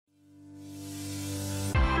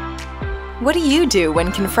What do you do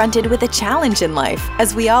when confronted with a challenge in life,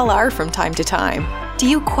 as we all are from time to time? Do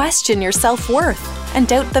you question your self-worth and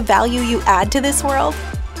doubt the value you add to this world?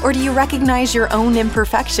 Or do you recognize your own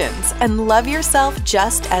imperfections and love yourself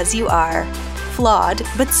just as you are? Flawed,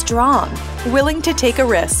 but strong. Willing to take a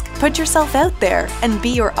risk, put yourself out there, and be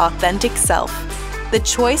your authentic self. The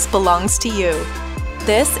choice belongs to you.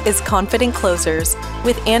 This is Confident Closers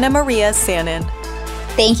with Anna Maria Sanin.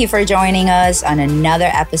 Thank you for joining us on another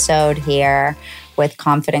episode here with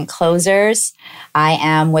Confident Closers. I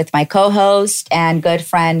am with my co-host and good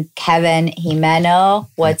friend, Kevin Jimeno.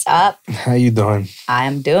 What's up? How you doing?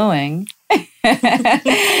 I'm doing.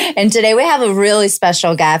 And today we have a really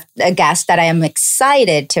special guest that I am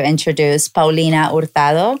excited to introduce, Paulina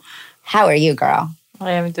Hurtado. How are you, girl?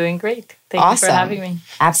 I am doing great. Thank you for having me.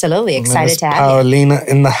 Absolutely. Excited to have Paulina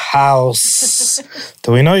in the house.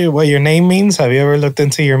 Do we know what your name means? Have you ever looked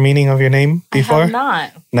into your meaning of your name before? I have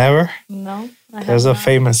not. Never? No. There's a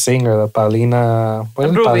famous singer, the Paulina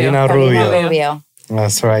Rubio.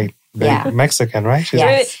 That's right. Mexican, right? She's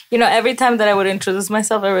every time that I would introduce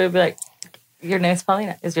myself, everybody would be like, your name's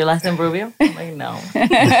Paulina. Is your last name Rubio? I'm like, no.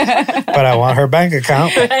 But I want her bank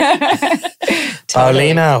account.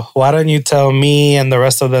 Paulina, why don't you tell me and the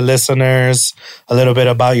rest of the listeners a little bit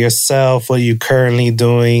about yourself, what you're currently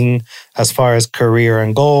doing as far as career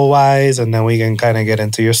and goal-wise, and then we can kind of get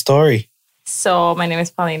into your story. So my name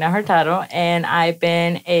is Paulina Hurtado, and I've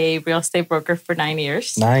been a real estate broker for 9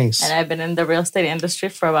 years. Nice. And I've been in the real estate industry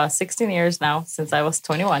for about 16 years now, since I was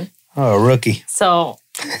 21. Oh, a rookie. So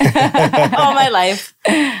all my life.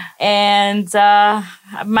 And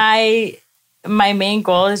my main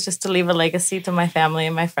goal is just to leave a legacy to my family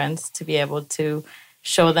and my friends, to be able to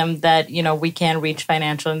show them that, we can reach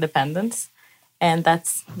financial independence. And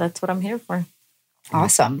that's what I'm here for.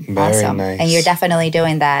 Awesome. Very awesome. nice. And you're definitely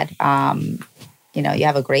doing that. You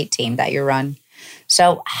have a great team that you run.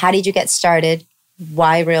 So how did you get started?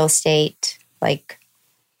 Why real estate?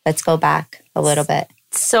 Let's go back a little bit.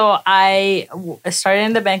 So I started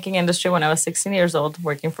in the banking industry when I was 16 years old,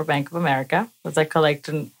 working for Bank of America. I was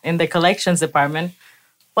in the collections department.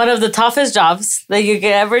 One of the toughest jobs that you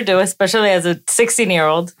could ever do, especially as a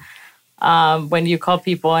 16-year-old. When you call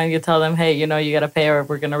people and you tell them, hey, you got to pay or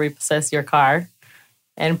we're going to repossess your car.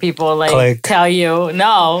 And people tell you,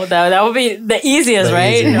 no, that would be the easiest,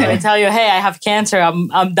 right? They tell you, hey, I have cancer,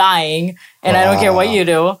 I'm dying, and I don't care what you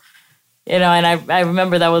do. And I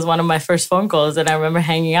remember that was one of my first phone calls, and I remember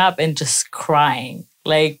hanging up and just crying.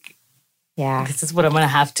 This is what I'm going to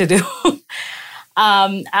have to do.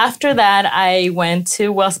 After that, I went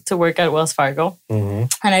to work at Wells Fargo, and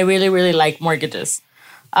I really, really like mortgages.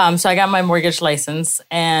 So I got my mortgage license,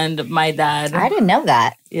 and my dad... I didn't know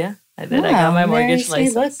that. Yeah, I did. I got my mortgage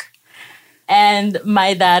license. And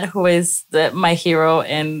my dad, who is my hero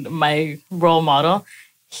and my role model,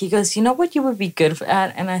 he goes, you know what you would be good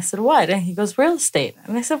at? And I said, what? And he goes, real estate.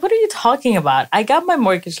 And I said, what are you talking about? I got my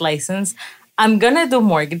mortgage license. I'm going to do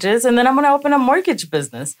mortgages, and then I'm going to open a mortgage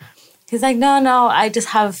business. He's like, no, I just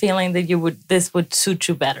have a feeling that this would suit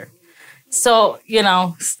you better. So,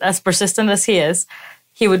 as persistent as he is,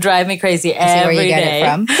 he would drive me crazy every day. Where you get it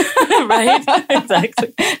from. Right?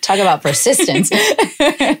 Exactly. Talk about persistence.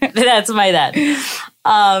 That's my dad.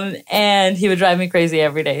 And he would drive me crazy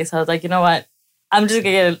every day. So I was like, you know what? I'm just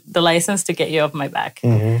going to get the license to get you off my back.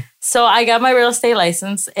 So I got my real estate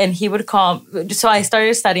license, and he would call. So I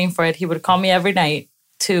started studying for it. He would call me every night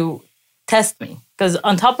to test me. Because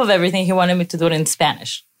on top of everything, he wanted me to do it in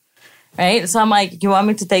Spanish. Right? So I'm like, you want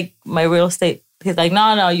me to take my real estate? He's like,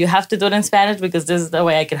 no, you have to do it in Spanish because this is the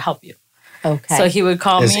way I can help you. Okay. So he would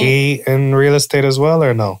call me. Is he in real estate as well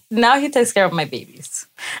or no? Now he takes care of my babies.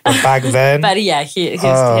 But back then? But yeah, he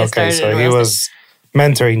started so he was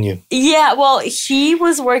mentoring you. Yeah, well, he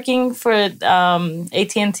was working for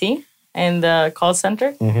AT&T in the call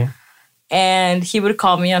center. And he would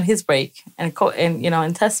call me on his break and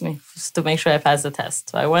test me just to make sure I passed the test.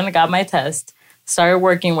 So I went and got my test, started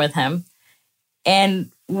working with him. And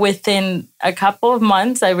within a couple of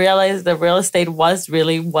months, I realized that real estate was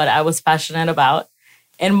really what I was passionate about,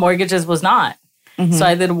 and mortgages was not. So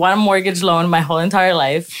I did one mortgage loan my whole entire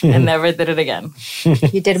life and never did it again.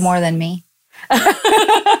 You did more than me.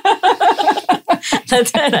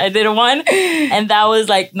 That's it. I did one, and that was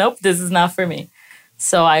like, nope, this is not for me.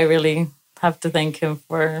 So I really have to thank him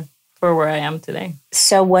for where I am today.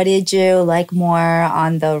 So what did you like more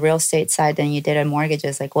on the real estate side than you did on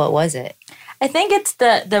mortgages? What was it? I think it's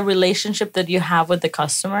the relationship that you have with the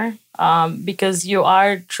customer, because you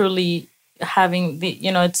are truly having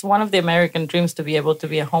it's one of the American dreams to be able to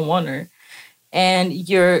be a homeowner, and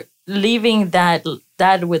you're leaving that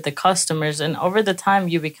with the customers, and over the time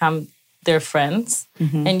you become their friends.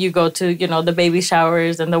 And you go to, the baby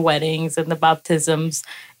showers and the weddings and the baptisms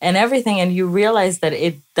and everything. And you realize that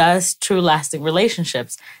it does true lasting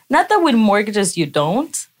relationships. Not that with mortgages you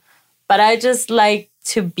don't, but I just like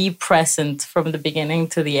to be present from the beginning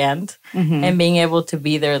to the end and being able to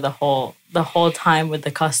be there the whole time with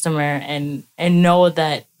the customer and know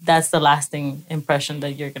that that's the lasting impression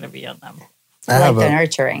that you're going to be on them. Like the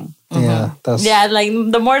nurturing. Yeah. Like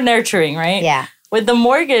the more nurturing, right? Yeah. With the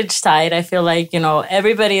mortgage side, I feel like,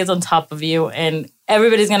 everybody is on top of you and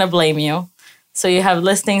everybody's going to blame you. So you have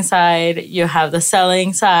listing side, you have the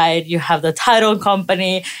selling side, you have the title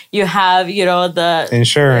company, you have, the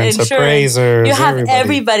insurance, appraisers. You have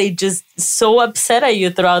everybody just so upset at you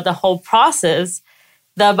throughout the whole process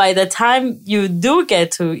that by the time you do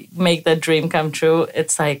get to make the dream come true,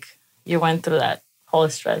 it's like you went through that whole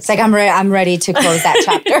stress. It's like I'm ready to close that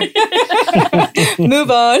chapter. Move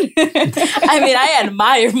on. I mean, I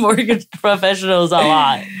admire mortgage professionals a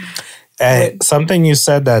lot. Something you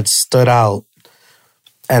said that stood out,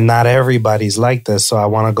 and not everybody's like this, so I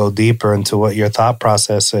want to go deeper into what your thought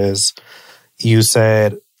process is. You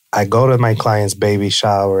said, I go to my clients' baby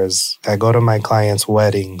showers. I go to my clients'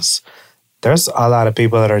 weddings. There's a lot of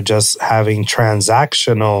people that are just having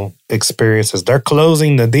transactional experiences. They're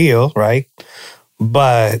closing the deal, right?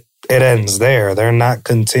 But it ends there. They're not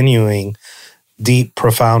continuing deep,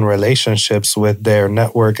 profound relationships with their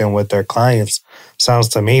network and with their clients. Sounds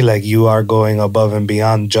to me like you are going above and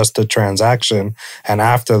beyond just the transaction. And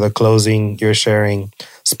after the closing, you're sharing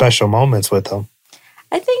special moments with them.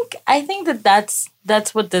 I think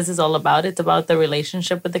that's what this is all about. It's about the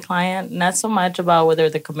relationship with the client, not so much about whether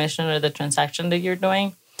the commission or the transaction that you're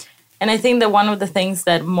doing. And I think that one of the things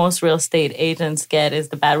that most real estate agents get is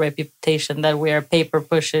the bad reputation that we are paper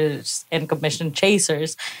pushers and commission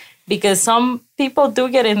chasers. Because some people do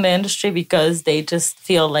get in the industry because they just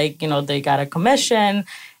feel like, they got a commission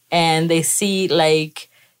and they see like,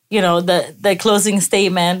 the closing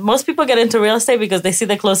statement. Most people get into real estate because they see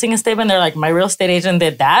the closing statement. They're like, my real estate agent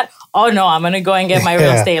did that. Oh no, I'm going to go and get my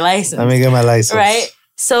real estate license. Let me get my license. Right.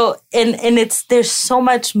 So, and there's so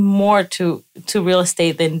much more to real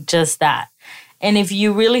estate than just that. And if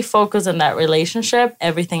you really focus on that relationship,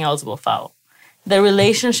 everything else will follow. The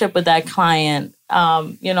relationship with that client,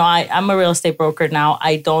 I'm a real estate broker now.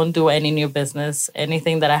 I don't do any new business.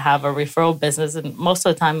 Anything that I have a referral business. And most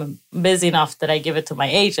of the time I'm busy enough that I give it to my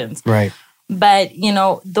agents. Right. But,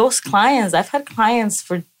 those clients, I've had clients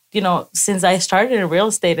for, since I started in real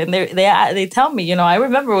estate and they tell me, I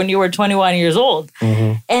remember when you were 21 years old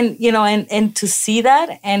and, and to see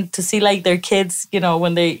that and to see like their kids,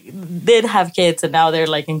 when they did have kids and now they're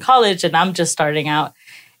like in college and I'm just starting out.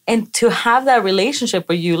 And to have that relationship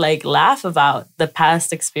where you like laugh about the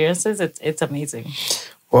past experiences, it's amazing.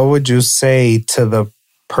 What would you say to the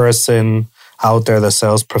person out there, the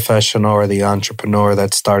sales professional or the entrepreneur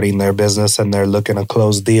that's starting their business and they're looking to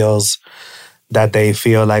close deals that they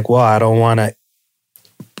feel like, well, I don't want to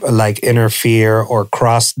like interfere or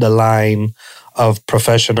cross the line of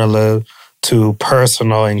professional to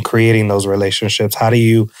personal in creating those relationships? How do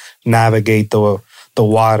you navigate the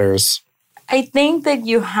waters? I think that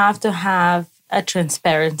you have to have a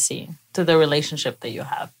transparency to the relationship that you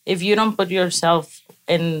have. If you don't put yourself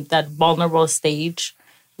in that vulnerable stage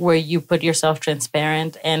where you put yourself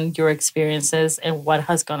transparent and your experiences and what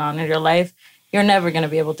has gone on in your life, you're never going to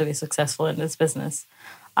be able to be successful in this business.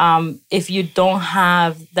 If you don't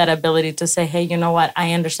have that ability to say, hey, you know what,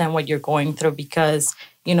 I understand what you're going through because,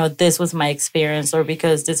 this was my experience or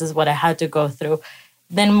because this is what I had to go through,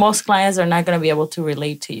 then most clients are not going to be able to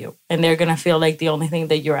relate to you. And they're going to feel like the only thing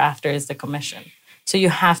that you're after is the commission. So you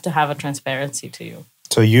have to have a transparency to you.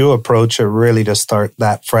 So you approach it really to start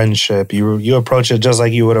that friendship. You approach it just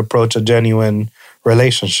like you would approach a genuine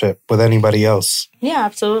relationship with anybody else. Yeah,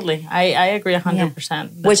 absolutely. I agree 100%.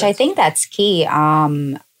 Yeah. Which I think that's key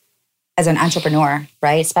as an entrepreneur,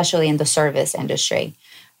 right? Especially in the service industry,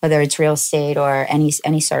 whether it's real estate or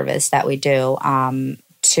any service that we do,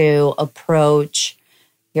 to approach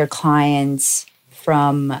your clients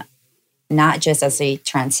from not just as a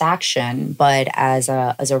transaction, but as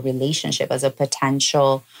a relationship, as a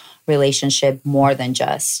potential relationship more than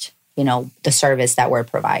just, the service that we're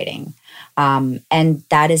providing. And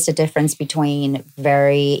that is the difference between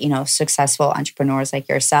very, successful entrepreneurs like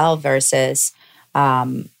yourself versus,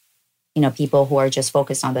 people who are just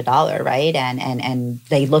focused on the dollar, right? And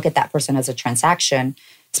they look at that person as a transaction,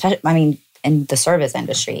 especially, in the service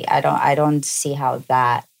industry. I don't see how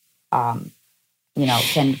that,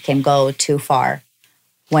 can go too far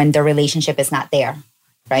when the relationship is not there,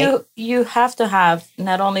 right? You have to have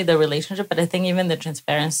not only the relationship, but I think even the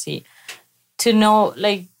transparency to know,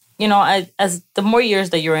 like, as the more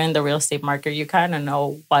years that you're in the real estate market, you kind of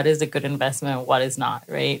know what is a good investment and what is not,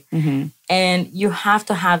 right? Mm-hmm. And you have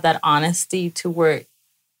to have that honesty to where,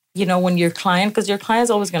 when your client, because your client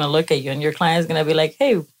is always going to look at you and your client is going to be like,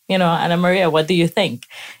 hey, Ana Maria, what do you think?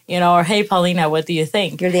 Or hey, Paulina, what do you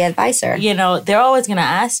think? You're the advisor. They're always going to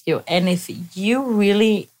ask you. And if you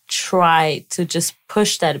really try to just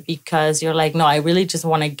push that because you're like, no, I really just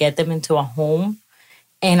want to get them into a home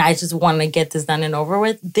and I just want to get this done and over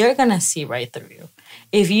with, they're going to see right through you.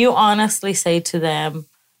 If you honestly say to them,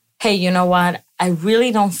 hey, you know what? I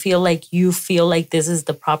really don't feel like you feel like this is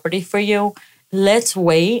the property for you. Let's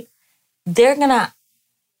wait. They're going to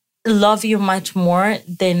love you much more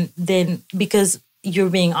than because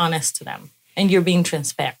you're being honest to them and you're being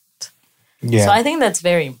transparent. Yeah. So I think that's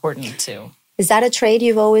very important too. Is that a trait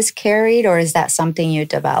you've always carried, or is that something you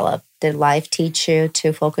developed? Did life teach you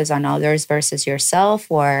to focus on others versus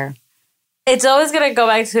yourself, or? It's always going to go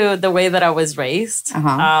back to the way that I was raised.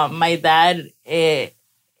 Uh-huh. My dad,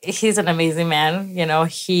 he's an amazing man. We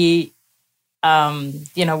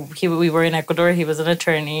were in Ecuador. He was an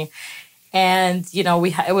attorney. And,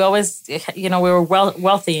 we always, we were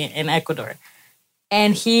wealthy in Ecuador.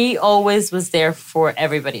 And he always was there for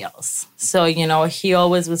everybody else. So, he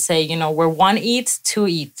always would say, where one eats, two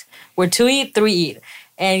eat. Where two eat, three eat.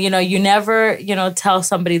 And, you never, tell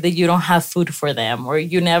somebody that you don't have food for them or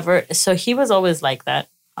you never. So he was always like that.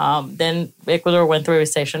 Then Ecuador went through a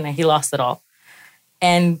recession and he lost it all.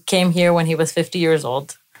 And came here when he was 50 years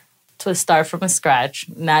old to start from scratch,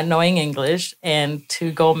 not knowing English, and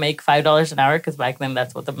to go make $5 an hour, because back then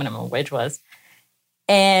that's what the minimum wage was.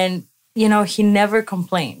 And, he never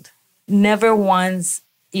complained. Never once,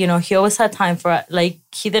 he always had time for,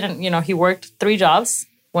 he didn't, he worked 3 jobs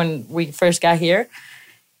when we first got here.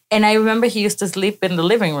 And I remember he used to sleep in the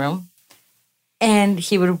living room and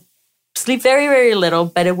he would sleep very, very little.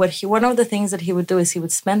 But one of the things that he would do is he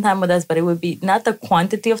would spend time with us, but it would be not the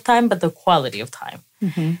quantity of time, but the quality of time.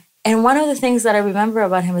 Mm-hmm. And one of the things that I remember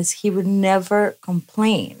about him is he would never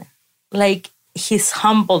complain. His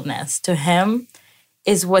humbleness to him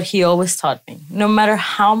is what he always taught me. No matter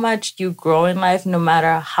how much you grow in life, no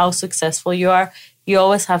matter how successful you are, you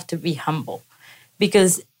always have to be humble.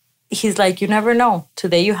 Because he's like, you never know.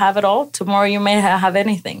 Today you have it all. Tomorrow you may have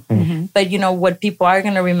anything. Mm-hmm. But, what people are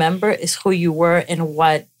going to remember is who you were and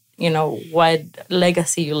what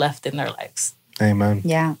legacy you left in their lives. Amen.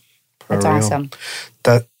 Yeah. For That's real. awesome.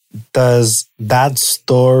 Does that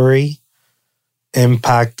story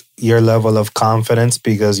impact your level of confidence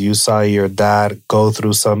because you saw your dad go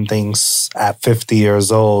through some things at 50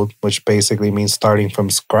 years old, which basically means starting from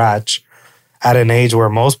scratch at an age where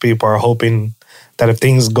most people are hoping that if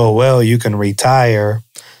things go well, you can retire,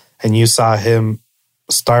 and you saw him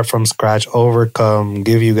start from scratch, overcome,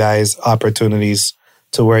 give you guys opportunities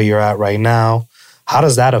to where you're at right now. How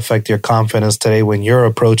does that affect your confidence today when you're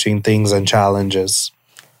approaching things and challenges?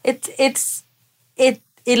 It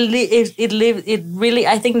really,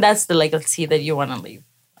 I think that's the legacy that you want to leave.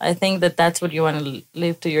 I think that's what you want to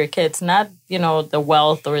leave to your kids, not, the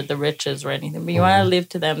wealth or the riches or anything, but you want to leave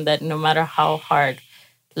to them that no matter how hard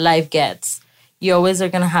life gets, you always are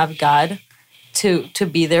going to have God to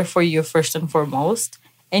be there for you first and foremost.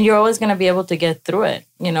 And you're always going to be able to get through it,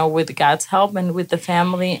 with God's help and with the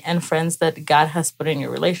family and friends that God has put in your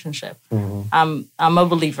relationship. Mm-hmm. I'm a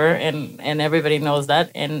believer, and everybody knows that.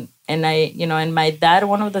 And I, and my dad,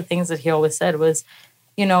 one of the things that he always said was,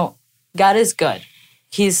 God is good.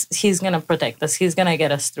 He's going to protect us. He's going to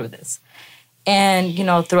get us through this. And,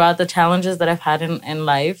 throughout the challenges that I've had in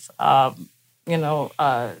life, Ana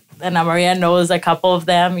Maria knows a couple of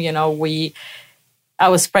them. I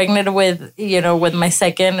was pregnant with my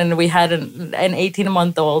second, and we had an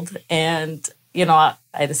 18-month-old. And,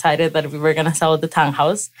 I decided that we were going to sell the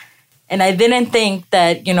townhouse. And I didn't think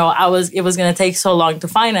that, it was going to take so long to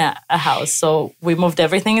find a house. So we moved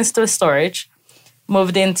everything into storage,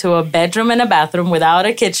 moved into a bedroom and a bathroom without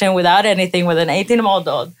a kitchen, without anything, with an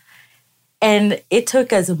 18-month-old. And it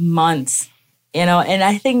took us months, and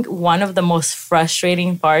I think one of the most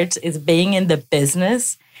frustrating parts is being in the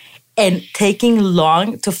business and taking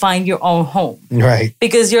long to find your own home. Right.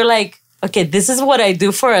 Because you're like, okay, this is what I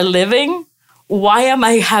do for a living. Why am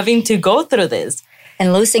I having to go through this?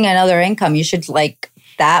 And losing another income, you should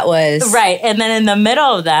that was... Right. And then in the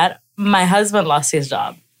middle of that, my husband lost his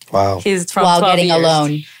job. Wow. He's from while 12 getting years. a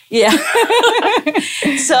loan. Yeah.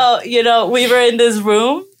 So, we were in this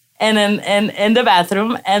room and in the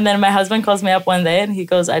bathroom. And then my husband calls me up one day and he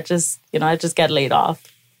goes, I just got laid off.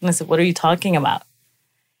 And I said, what are you talking about?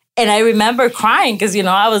 And I remember crying because,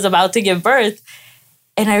 I was about to give birth.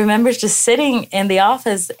 And I remember just sitting in the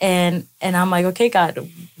office and I'm like, okay, God,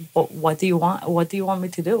 what do you want? What do you want me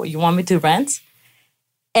to do? You want me to rent?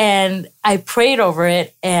 And I prayed over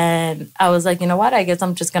it, and I was like, you know what? I guess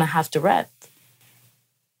I'm just going to have to rent.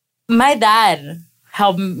 My dad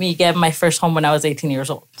helped me get my first home when I was 18 years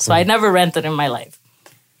old. So I never rented in my life.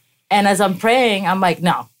 And as I'm praying, I'm like,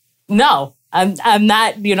 no, I'm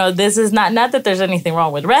not, this is not that there's anything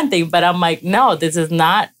wrong with renting, but I'm like, no, this is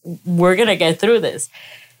not, we're going to get through this.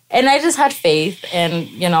 And I just had faith. And,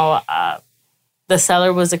 the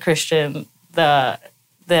seller was a Christian. The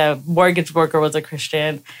mortgage broker was a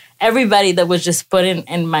Christian. Everybody that was just put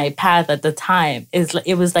in my path at the time,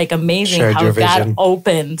 it was like amazing Shared how your God vision.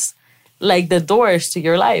 opens like the doors to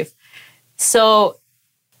your life. So,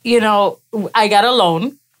 I got a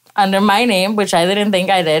loan under my name, which I didn't think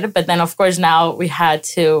I did. But then, of course, now we had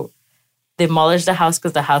to demolish the house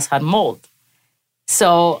because the house had mold.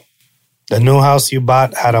 So The new house you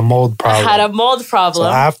bought had a mold problem. I had a mold problem. So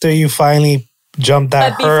after you finally jumped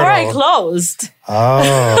that but before hurdle. I closed,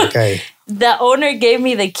 Oh, okay. the owner gave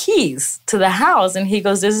me the keys to the house, and he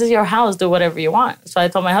goes, "This is your house. Do whatever you want." So I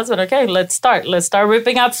told my husband, "Okay, let's start. Let's start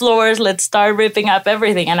ripping up floors. Let's start ripping up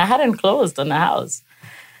everything." And I hadn't closed on the house.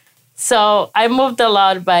 So I moved a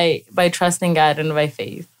lot by trusting God and by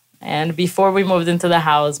faith. And before we moved into the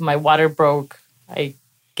house, my water broke. I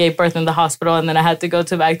gave birth in the hospital, and then I had to go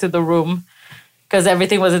back to the room because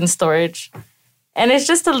everything was in storage. And it's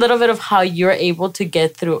just a little bit of how you're able to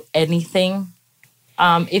get through anything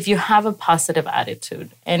if you have a positive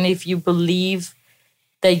attitude and if you believe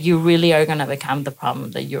that you really are going to become the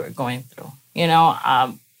problem that you're going through.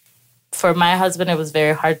 For my husband, it was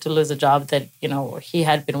very hard to lose a job that, he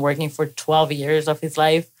had been working for 12 years of his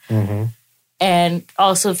life. Mm-hmm. And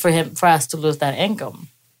also for us to lose that income,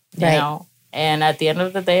 you know. And at the end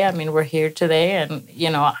of the day, I mean, we're here today. And,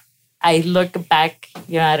 I look back,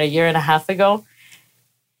 at a year and a half ago,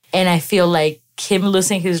 and I feel like him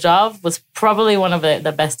losing his job was probably one of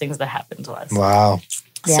the best things that happened to us. Wow.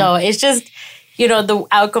 Yeah. So it's just, the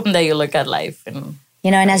outcome that you look at life. And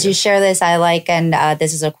and as you share this, I like, and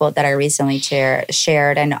this is a quote that I recently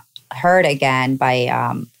shared and heard again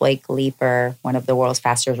by Blake Leeper, one of the world's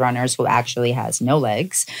fastest runners who actually has no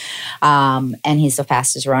legs. And he's the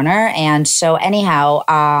fastest runner. And so anyhow,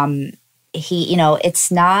 he, it's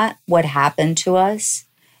not what happened to us.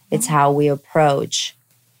 It's how we approach,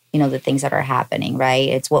 the things that are happening, right?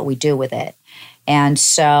 It's what we do with it. And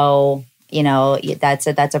so, that's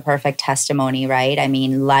a perfect testimony, right? I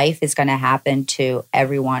mean, life is going to happen to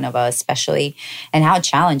every one of us, especially, and how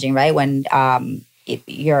challenging, right? When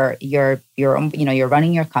you're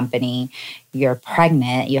running your company, you're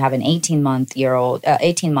pregnant, you have an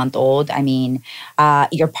 18-month-old. I mean,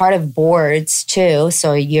 you're part of boards too,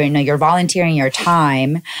 so you're volunteering your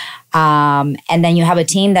time, and then you have a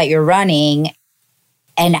team that you're running.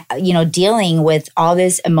 And, dealing with all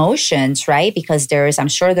these emotions, right? Because I'm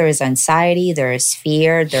sure there is anxiety, there is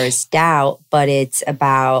fear, there is doubt, but it's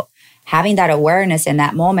about having that awareness in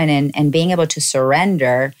that moment and being able to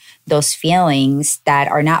surrender those feelings that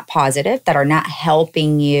are not positive, that are not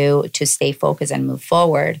helping you to stay focused and move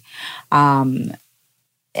forward. And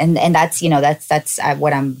that's, that's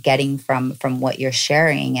what I'm getting from what you're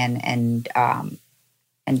sharing and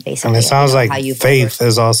basically, And it sounds like how you faith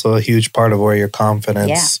is also a huge part of where your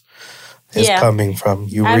confidence is coming from.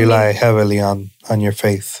 You rely heavily on your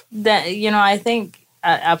faith. That, I think,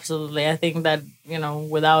 absolutely. I think that,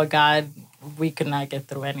 without God, we could not get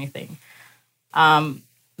through anything.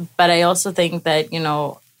 But I also think that,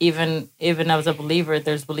 even as a believer,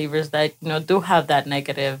 there's believers that, do have that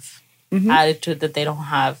negative attitude that they don't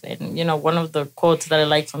have. And, one of the quotes that I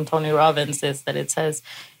like from Tony Robbins is that it says,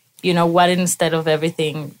 what instead of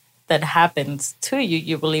everything that happens to you,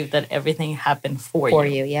 you believe that everything happened for you. For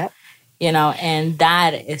you, yep. And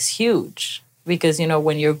that is huge because,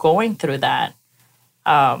 when you're going through that,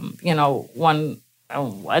 at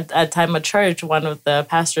time at church, one of the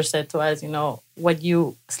pastors said to us,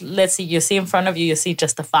 let's see, you see in front of you, you see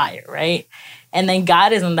just a fire, right? And then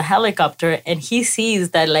God is in the helicopter and he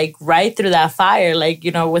sees that like right through that fire, like,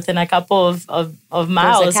 within a couple of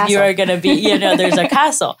miles, you are going to be, there's a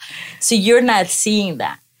castle. So you're not seeing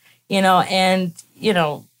that, and,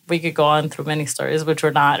 we could go on through many stories, which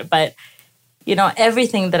we're not, but,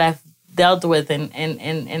 everything that I've dealt with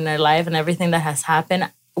in their life and everything that has happened,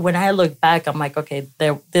 when I look back, I'm like, okay,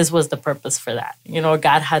 this was the purpose for that.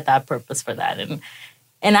 God had that purpose for that.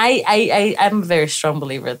 And I'm a very strong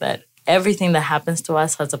believer that everything that happens to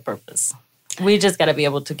us has a purpose. We just got to be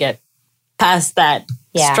able to get past that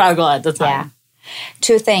struggle at the time. Yeah.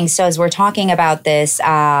 Two things. So as we're talking about this, you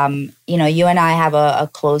and I have a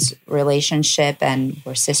close relationship and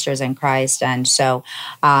we're sisters in Christ. And so,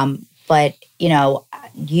 but,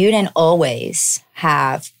 you didn't always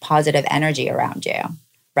have positive energy around you,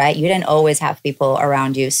 right? You didn't always have people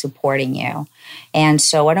around you supporting you. And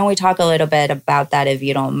so why don't we talk a little bit about that, if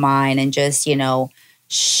you don't mind, and just,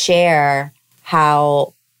 share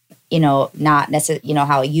how, not necessarily,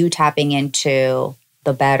 how you tapping into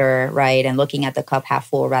the better, right? And looking at the cup half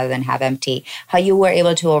full rather than half empty, how you were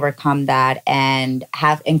able to overcome that and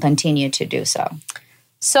continue to do so.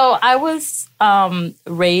 So I was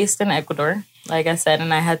raised in Ecuador, like I said,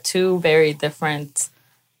 and I had two very different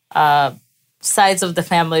sides of the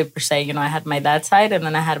family, per se. I had my dad's side and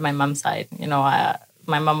then I had my mom's side.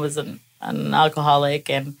 My mom was an alcoholic,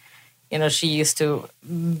 and, she used to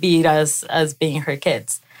beat us as being her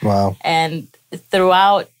kids. Wow. And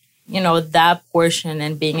throughout, that portion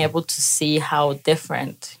and being able to see how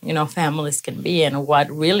different, families can be and what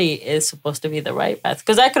really is supposed to be the right path.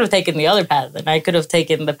 Because I could have taken the other path, and I could have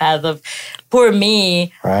taken the path of poor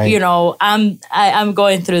me, right. I'm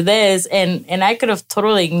going through this, and I could have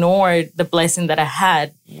totally ignored the blessing that I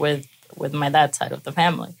had with my dad's side of the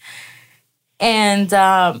family. And,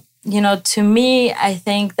 to me, I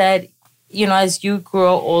think that, as you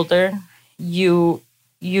grow older, you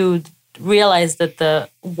realize that the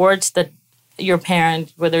words that your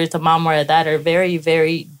parent, whether it's a mom or a dad, are very,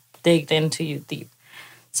 very digged into you deep.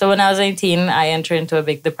 So when I was 18, I entered into a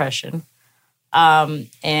big depression. And,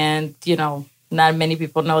 not many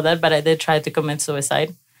people know that, but I did try to commit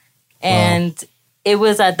suicide. And It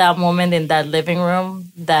was at that moment in that living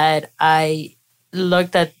room that I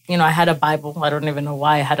looked at, I had a Bible. I don't even know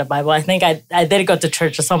why I had a Bible. I think I did go to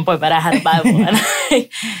church at some point, but I had a Bible. And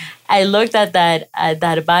I looked at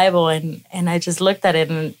that Bible and I just looked at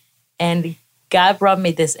it, and God brought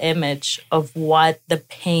me this image of what the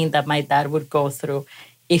pain that my dad would go through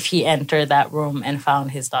if he entered that room and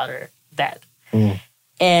found his daughter dead. Mm.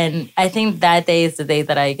 And I think that day is the day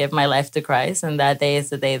that I gave my life to Christ, and that day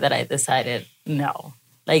is the day that I decided, no,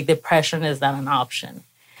 like depression is not an option.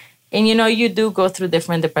 And, you do go through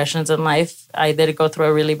different depressions in life. I did go through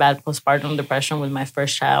a really bad postpartum depression with my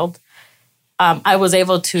first child. I was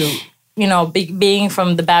able to, being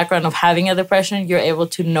from the background of having a depression, you're able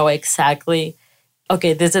to know exactly,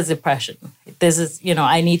 okay, this is depression. This is,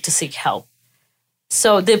 I need to seek help.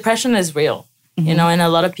 So depression is real, and a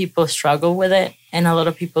lot of people struggle with it, and a lot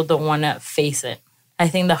of people don't want to face it. I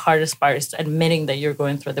think the hardest part is admitting that you're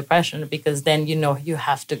going through depression, because then you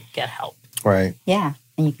have to get help. Right. Yeah.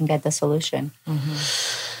 And you can get the solution.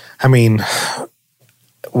 Mm-hmm. I mean,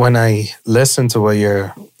 when I listen to what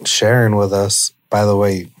you're sharing with us, by the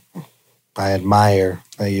way, I admire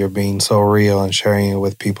that you're being so real and sharing it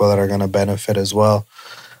with people that are going to benefit as well.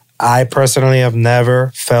 I personally have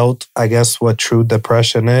never felt, I guess, what true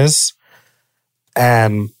depression is.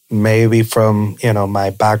 And maybe from, my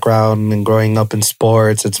background and growing up in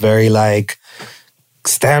sports, it's very like,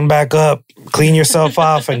 stand back up, clean yourself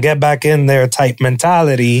off and get back in there type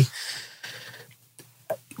mentality.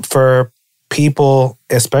 For people,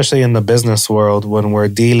 especially in the business world, when we're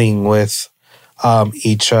dealing with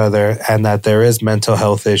each other, and that there is mental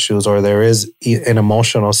health issues or there is an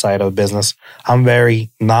emotional side of business, I'm very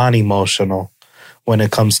non-emotional when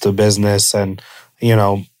it comes to business and,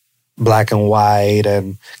 black and white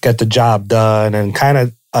and get the job done, and kind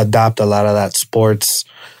of adopt a lot of that sports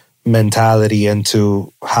mentality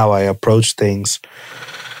into how I approach things.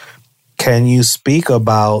 Can you speak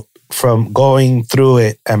about, from going through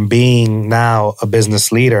it and being now a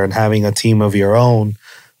business leader and having a team of your own,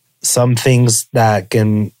 some things that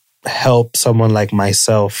can help someone like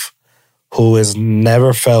myself who has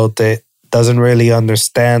never felt it, doesn't really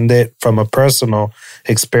understand it from a personal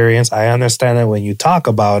experience? I understand it when you talk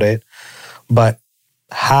about it, but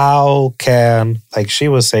how can, like she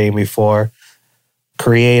was saying before,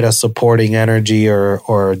 create a supporting energy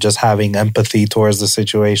or just having empathy towards the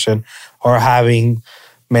situation, or having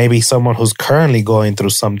maybe someone who's currently going through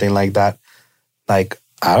something like that? Like,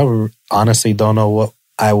 I honestly don't know what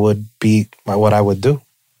I would do.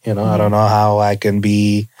 I don't know how I can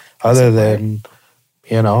be other than,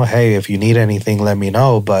 hey, if you need anything, let me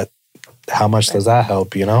know. But how much does that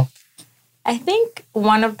help, I think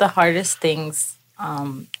one of the hardest things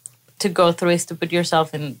to go through is to put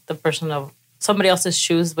yourself in the person of somebody else's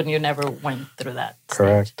shoes when you never went through that.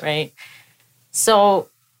 Correct. Stage, right? So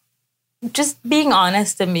just being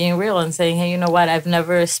honest and being real and saying, hey, you know what? I've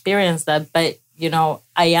never experienced that, but,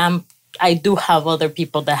 I do have other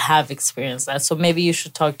people that have experienced that. So maybe you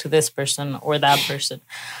should talk to this person or that person.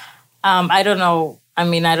 I don't know. I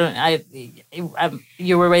mean,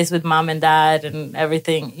 you were raised with mom and dad and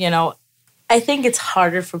everything, I think it's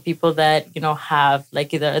harder for people that, have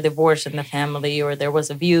like either a divorce in the family or there was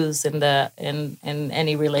abuse in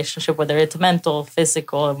any relationship, whether it's mental,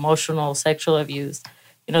 physical, emotional, sexual abuse,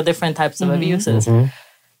 different types of abuses.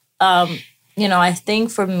 I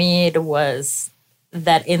think for me it was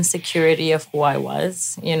that insecurity of who I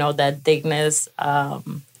was, that digness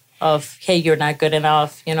of, hey, you're not good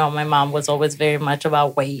enough. My mom was always very much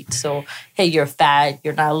about weight. So, hey, you're fat,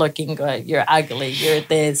 you're not looking good, you're ugly, you're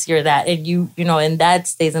this, you're that. And and that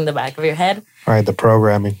stays in the back of your head. Right, the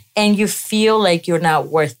programming. And you feel like you're not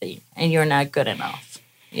worthy and you're not good enough,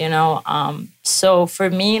 So for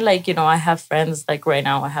me, I have friends, like right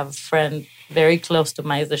now, I have a friend very close to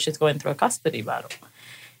mine that she's going through a custody battle.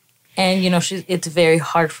 And, it's very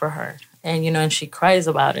hard for her. And, and she cries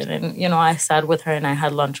about it. And, I sat with her and I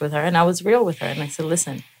had lunch with her and I was real with her. And I said,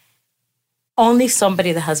 listen, only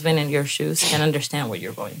somebody that has been in your shoes can understand what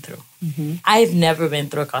you're going through. I've never been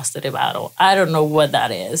through a custody battle. I don't know what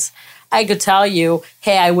that is. I could tell you,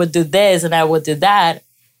 hey, I would do this and I would do that.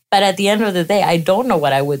 But at the end of the day, I don't know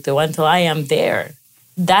what I would do until I am there.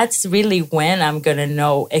 That's really when I'm going to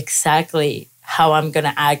know exactly how I'm going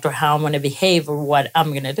to act or how I'm going to behave or what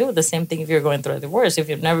I'm going to do. The same thing if you're going through a divorce. If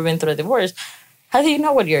you've never been through a divorce, how do you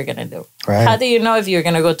know what you're going to do? Right. How do you know if you're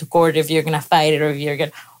going to go to court, if you're going to fight it, or if you're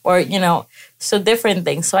going to, or, so different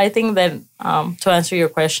things. So I think that to answer your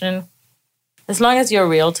question, as long as you're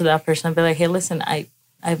real to that person, be like, hey, listen,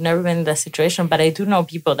 I've never been in that situation, but I do know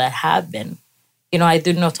people that have been. I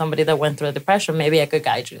do know somebody that went through a depression. Maybe I could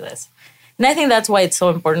guide you this. And I think that's why it's so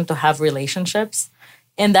important to have relationships.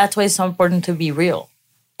 And that's why it's so important to be real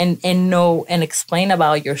and know and explain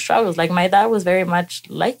about your struggles. Like my dad was very much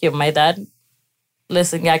like you. My dad,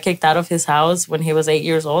 got kicked out of his house when he was 8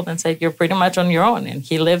 years old and said, you're pretty much on your own. And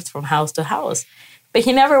he lived from house to house. But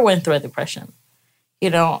he never went through a depression,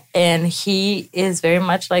 and he is very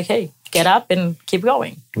much like, hey, get up and keep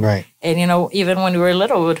going. Right. And, even when we were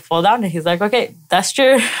little, we would fall down and he's like, okay, dust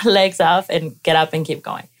your legs off and get up and keep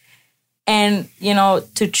going. And,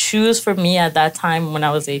 to choose for me at that time when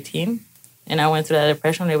I was 18 and I went through that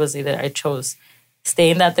depression, it was either I chose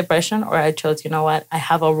stay in that depression or I chose, I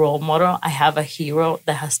have a role model. I have a hero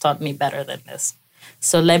that has taught me better than this.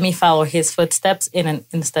 So let me follow his footsteps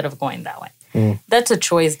instead of going that way. That's a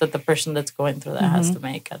choice that the person that's going through that has to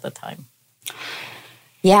make at the time.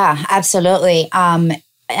 Yeah, absolutely. And,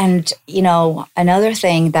 another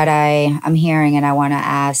thing that I'm hearing and I want to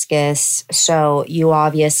ask is, so you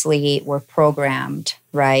obviously were programmed,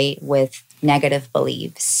 right, with negative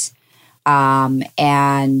beliefs. Your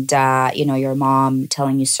mom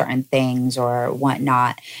telling you certain things or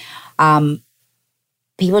whatnot.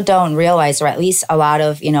 People don't realize, or at least a lot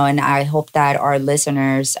of, and I hope that our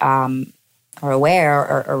listeners are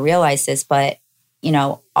aware or realize this, but,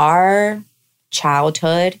 our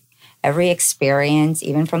childhood, every experience,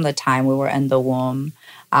 even from the time we were in the womb,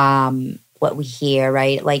 what we hear,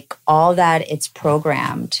 right? Like all that, it's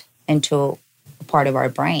programmed into a part of our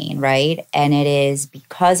brain, right? And it is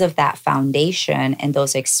because of that foundation and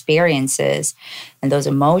those experiences and those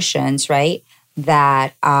emotions, right,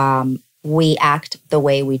 that we act the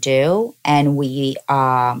way we do, and we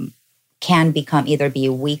can become either be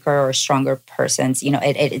weaker or stronger persons.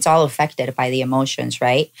 It's all affected by the emotions,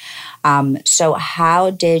 right? So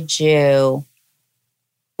how did you,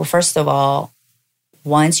 well, first of all,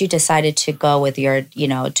 once you decided to go with your,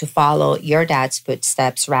 to follow your dad's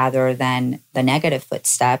footsteps rather than the negative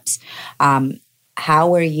footsteps, how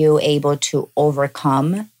were you able to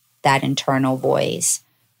overcome that internal voice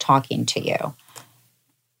talking to you?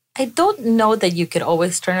 I don't know that you could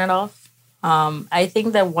always turn it off. I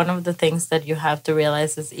think that one of the things that you have to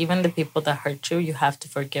realize is even the people that hurt you, you have to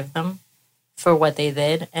forgive them for what they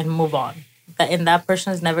did and move on. And that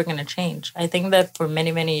person is never going to change. I think that for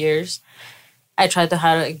many, many years, I tried to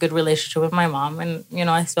have a good relationship with my mom. And,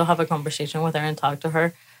 I still have a conversation with her and talk to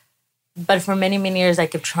her. But for many, many years, I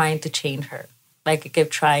kept trying to change her. Like I kept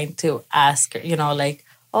trying to ask her,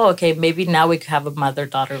 oh, okay, maybe now we could have a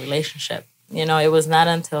mother-daughter relationship. It was not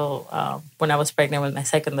until when I was pregnant with my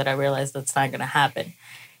second that I realized that's not going to happen.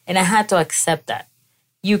 And I had to accept that.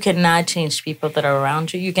 You cannot change people that are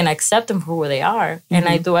around you. You can accept them for who they are. Mm-hmm. And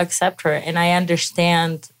I do accept her. And I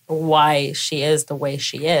understand why she is the way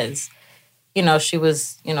she is. She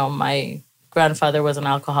was, my grandfather was an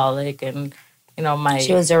alcoholic and,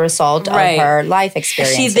 she was a result of her life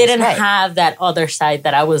experience. She didn't have that other side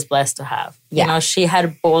that I was blessed to have. Yeah. She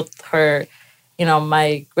had both her...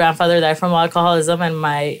 my grandfather died from alcoholism and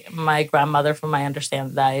my grandmother, from my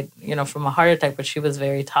understanding, died, from a heart attack, but she was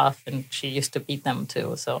very tough and she used to beat them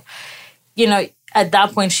too. So, at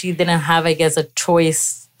that point, she didn't have, I guess, a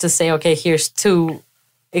choice to say, okay, here's two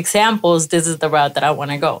examples, this is the route that I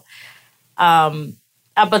want to go.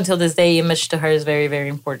 Up until this day, image to her is very, very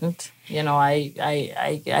important. You know,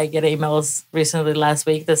 I get emails recently last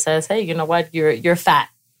week that says, "Hey, you know what? You're fat.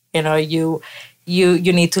 You know, you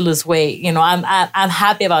need to lose weight. You know, I'm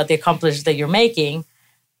happy about the accomplishments that you're making,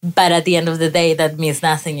 but at the end of the day, that means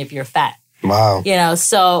nothing if you're fat." Wow. You know,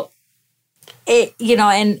 so it, you know,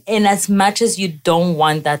 and as much as you don't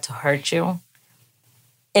want that to hurt you,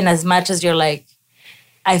 and as much as you're like,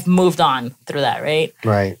 I've moved on through that, right?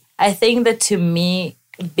 Right. I think that to me,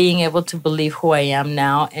 being able to believe who I am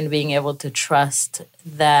now and being able to trust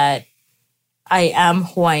that I am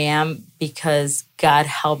who I am because God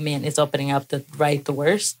helped me and is opening up the right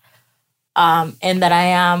doors, and that I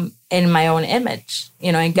am in my own image.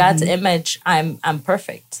 You know, in God's image, I'm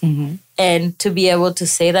perfect. And to be able to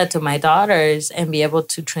say that to my daughters and be able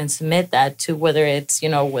to transmit that to whether it's, you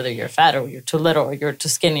know, whether you're fat or you're too little or you're too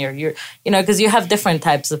skinny or you're, you know, because you have different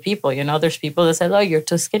types of people. You know, there's people that say, "Oh, you're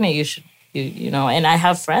too skinny. You should, you know," and I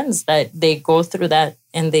have friends that they go through that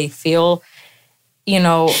and they feel, you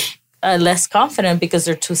know, less confident because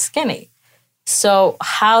they're too skinny. So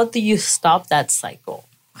how do you stop that cycle?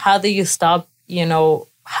 How do you stop, you know,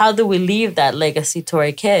 how do we leave that legacy to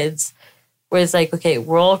our kids where it's like, okay,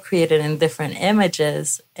 we're all created in different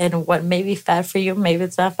images and what may be fat for you, maybe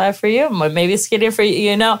it's not fat for you, maybe it's skinny for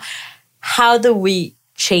you, you know? How do we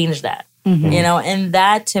change that? You know, and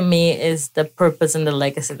that to me is the purpose and the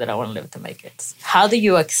legacy that I want to leave to my kids. How do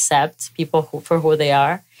you accept people for who they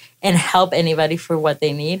are and help anybody for what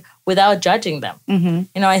they need without judging them?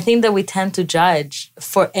 You know, I think that we tend to judge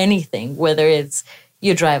for anything, whether it's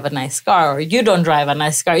you drive a nice car or you don't drive a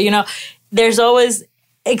nice car. You know, there's always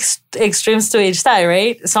extremes to each side,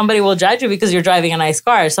 right? Somebody will judge you because you're driving a nice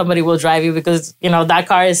car. Somebody will drive you because, you know, that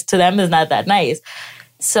car is to them is not that nice.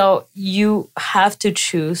 So you have to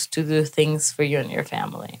choose to do things for you and your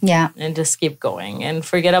family. Yeah. And just keep going and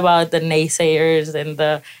forget about the naysayers and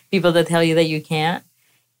the people that tell you that you can't,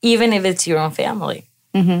 even if it's your own family.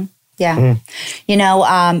 Yeah. You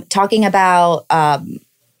know, talking about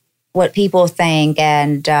what people think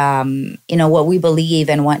and, you know, what we believe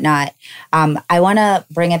and whatnot, I want to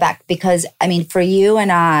bring it back because, I mean, for you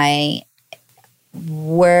and I,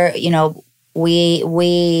 we're, you know,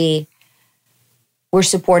 we're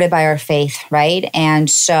supported by our faith, right? And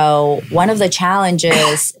so one of the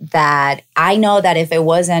challenges that I know that if it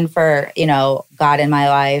wasn't for, you know, God in my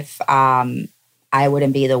life, I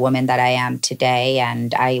wouldn't be the woman that I am today.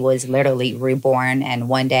 And I was literally reborn. And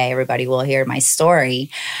one day everybody will hear my story.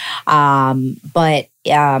 But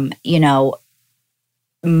you know,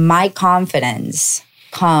 my confidence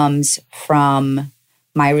comes from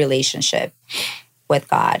my relationship with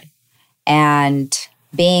God. And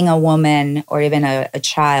being a woman or even a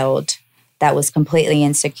child that was completely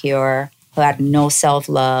insecure, who had no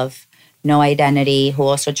self-love, no identity, who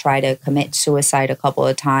also tried to commit suicide a couple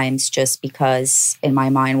of times just because in my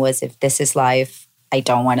mind was, if this is life, I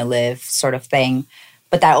don't want to live sort of thing.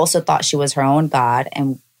 But that also thought she was her own God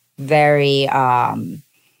and very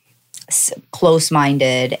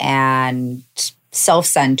close-minded and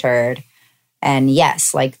self-centered. And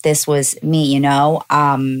yes, like this was me, you know?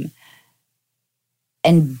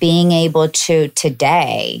 And being able to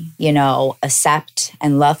today, you know, accept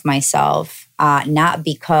and love myself, not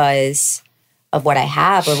because of what I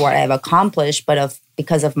have or what I've accomplished, but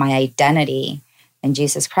because of my identity in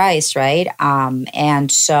Jesus Christ, right?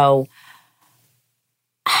 And so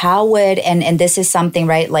how would, and this is something,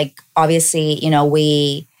 right? Like, obviously, you know,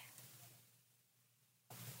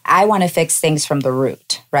 I want to fix things from the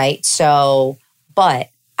root, right? So, but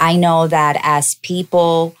I know that as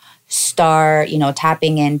people start, you know,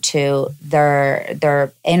 tapping into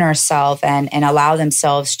their inner self and allow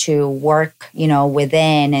themselves to work, you know,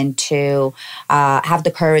 within and to have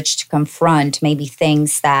the courage to confront maybe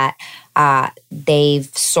things that they've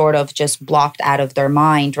sort of just blocked out of their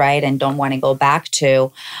mind, right? And don't want to go back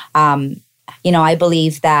to. You know, I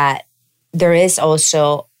believe that there is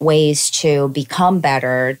also ways to become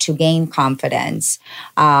better, to gain confidence.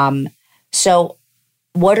 So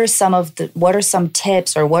what are some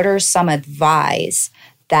tips or what are some advice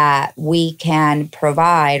that we can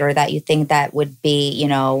provide or that you think that would be, you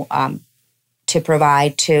know, to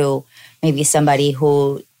provide to maybe somebody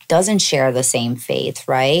who doesn't share the same faith,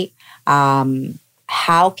 right?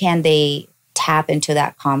 How can they tap into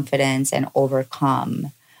that confidence and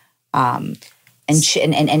overcome and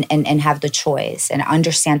have the choice and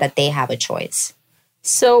understand that they have a choice?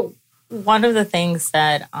 So one of the things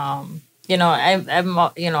that you know,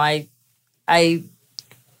 I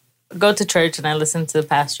go to church and I listen to the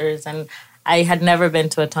pastors, and I had never been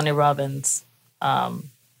to a Tony Robbins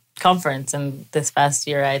conference and this past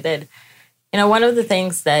year I did. One of the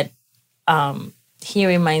things that he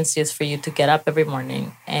reminds you is for you to get up every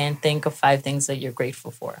morning and think of 5 things that you're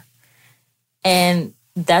grateful for. And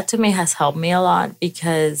that to me has helped me a lot,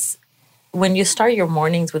 because when you start your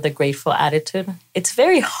mornings with a grateful attitude, it's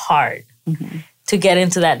very hard to get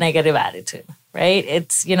into that negative attitude, right?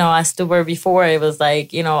 It's, as to where before it was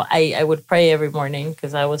like, I would pray every morning,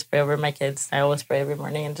 because I always pray over my kids. I always pray every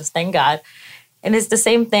morning and just thank God. And it's the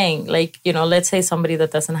same thing. Like, let's say somebody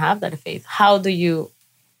that doesn't have that faith. How do you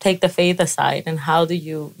take the faith aside, and how do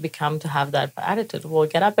you become to have that attitude? Well,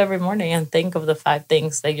 get up every morning and think of the 5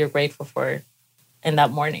 things that you're grateful for in that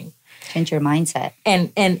morning. Change your mindset.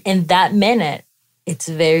 And in that minute, it's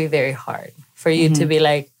very, very hard for you to be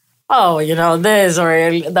like, oh, this,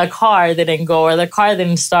 or the car didn't go, or the car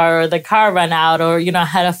didn't start, or the car ran out, or, I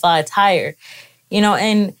had a flat tire,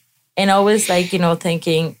 and always like,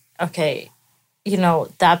 thinking, okay,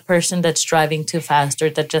 that person that's driving too fast or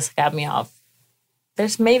that just got me off,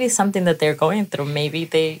 there's maybe something that they're going through. Maybe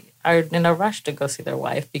they are in a rush to go see their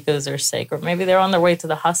wife because they're sick, or maybe they're on their way to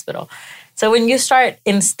the hospital. So when you start,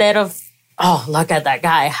 instead of, oh, look at that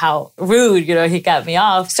guy, how rude, he got me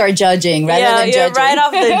off. Start judging rather than judging. Right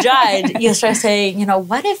off the judge, you start saying,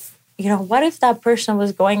 what if that person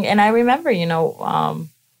was going, and I remember,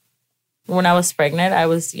 when I was pregnant, I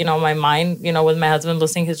was, my mind, with my husband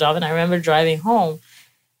losing his job, and I remember driving home,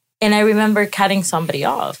 and I remember cutting somebody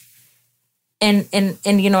off. And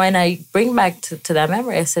I bring back to that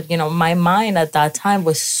memory. I said, my mind at that time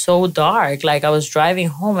was so dark. Like, I was driving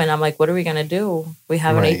home and I'm like, what are we going to do? We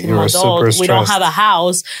have an 18-month old. We don't have a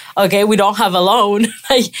house. Okay. We don't have a loan.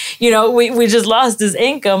 Like, we just lost this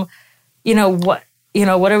income. What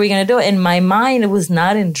are we going to do? And my mind was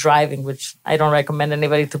not in driving, which I don't recommend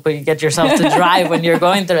anybody to get yourself to drive when you're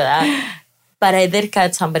going through that. But I did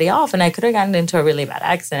cut somebody off, and I could have gotten into a really bad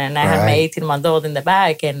accident. And I had my 18-month-old in the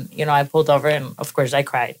back, and, I pulled over, and of course I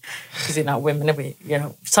cried. Because, women,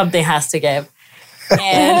 something has to give.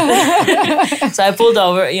 And so I pulled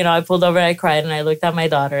over, and I cried, and I looked at my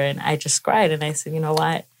daughter, and I just cried. And I said, you know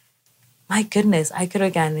what? My goodness, I could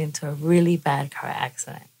have gotten into a really bad car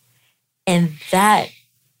accident. And that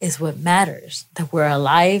is what matters, that we're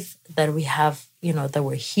alive, that we have, that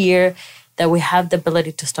we're here, that we have the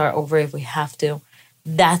ability to start over if we have to.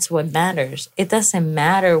 That's what matters. It doesn't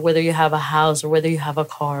matter whether you have a house or whether you have a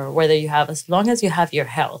car or whether you have, as long as you have your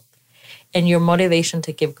health and your motivation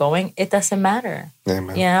to keep going, it doesn't matter.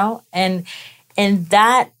 Amen. And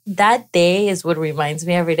that day is what reminds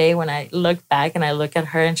me every day when I look back and I look at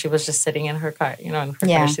her, and she was just sitting in her car, in her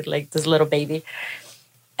car seat like this little baby.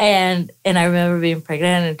 And I remember being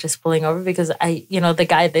pregnant and just pulling over because the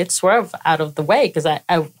guy did swerve out of the way because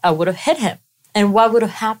I would have hit him. And what would have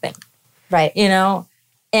happened? Right.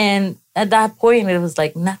 And at that point, it was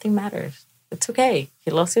like, nothing matters. It's okay. He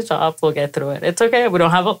lost his job. We'll get through it. It's okay. We don't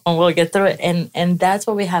have a phone. We'll get through it. And that's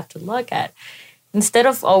what we have to look at. Instead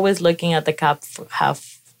of always looking at the cup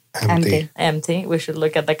half empty, we should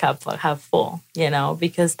look at the cup half full,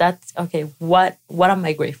 because that's, okay, what am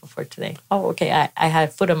I grateful for today? Oh, okay, I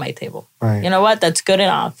had food on my table. Right. You know what? That's good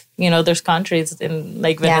enough. There's countries in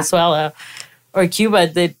like Venezuela or Cuba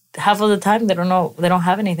that half of the time they don't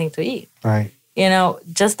have anything to eat. Right.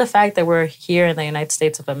 Just the fact that we're here in the United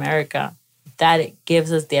States of America, that it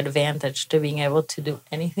gives us the advantage to being able to do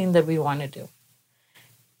anything that we want to do.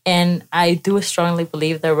 And I do strongly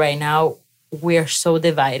believe that right now we are so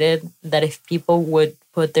divided that if people would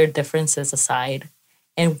put their differences aside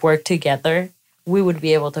and work together, we would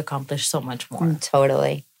be able to accomplish so much more.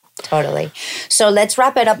 Totally. So let's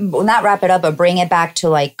wrap it up. Well, not wrap it up, but bring it back to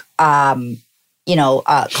like, confident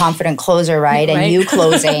closer, right? And you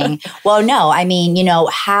closing. Well, no, I mean,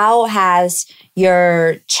 how has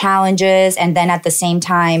your challenges and then at the same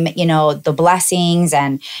time, the blessings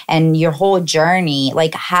and your whole journey,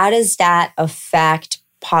 like how does that affect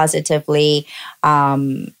positively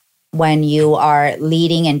when you are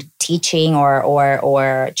leading and teaching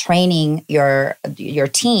or training your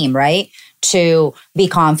team, right? To be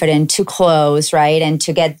confident, to close, right? And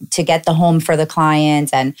to get the home for the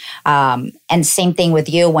clients and same thing with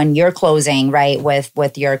you when you're closing, right?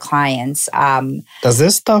 With your clients. Does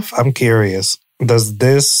this stuff, I'm curious,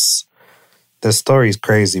 this story is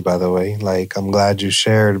crazy, by the way. Like, I'm glad you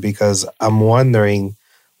shared because I'm wondering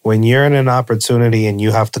when you're in an opportunity and you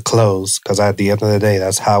have to close, because at the end of the day,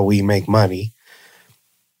 that's how we make money.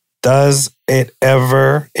 Does it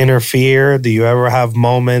ever interfere? Do you ever have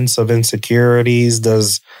moments of insecurities?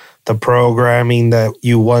 Does the programming that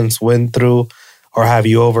you once went through, or have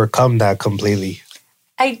you overcome that completely?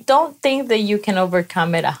 I don't think that you can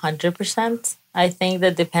overcome it 100%. I think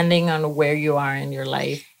that depending on where you are in your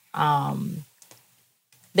life,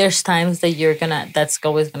 there's times that that's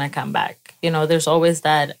always gonna come back. There's always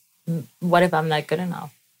that, what if I'm not good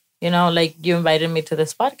enough? Like you invited me to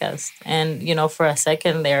this podcast, and for a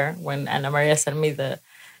second there, when Ana Maria sent me the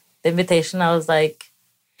invitation, I was like,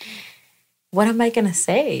 what am I gonna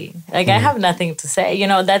say? Like, I have nothing to say.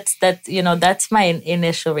 That's my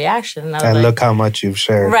initial reaction. And like, look how much you've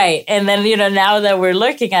shared. Right. And then, now that we're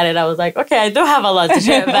looking at it, I was like, okay, I do have a lot to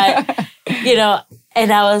share. But,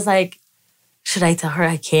 and I was like, should I tell her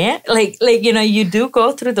I can't? Like, you do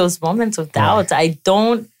go through those moments of doubt. Right. I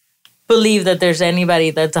don't believe that there's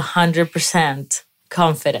anybody that's 100%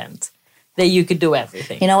 confident that you could do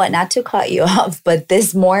everything. You know what? Not to cut you off, but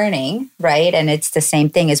this morning, right? And it's the same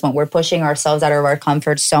thing as when we're pushing ourselves out of our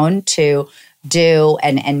comfort zone to do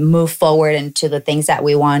and move forward into the things that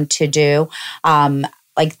we want to do.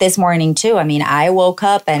 Like this morning too. I mean, I woke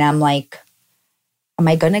up and I'm like, am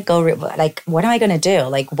I going to go, like, what am I going to do?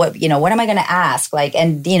 Like, what am I going to ask? Like,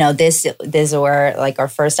 and, this were like our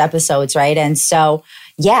first episodes, right? And so,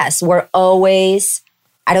 yes, we're always,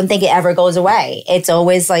 I don't think it ever goes away. It's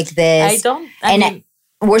always like this.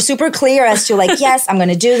 We're super clear as to like, yes, I'm going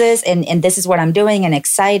to do this and this is what I'm doing and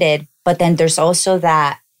excited. But then there's also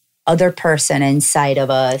that other person inside of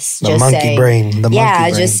us. The monkey brain.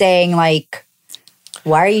 Just saying like,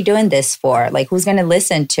 why are you doing this for? Like, who's going to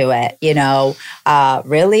listen to it?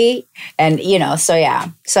 Really? And, so yeah.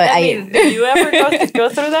 So do you ever go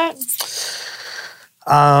through that?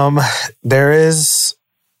 There is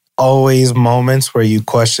always moments where you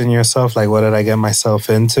question yourself, like, what did I get myself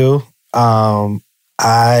into?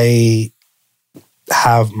 My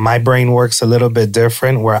brain works a little bit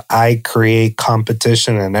different where I create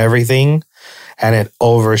competition in everything and it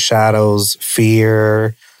overshadows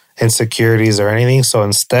fear, insecurities or anything. So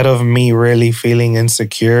instead of me really feeling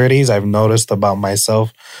insecurities, I've noticed about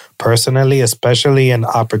myself personally, especially in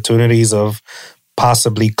opportunities of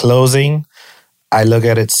possibly closing, I look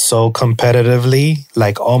at it so competitively,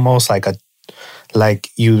 like almost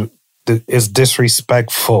it's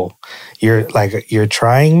disrespectful. You're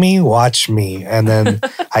trying me, watch me. And then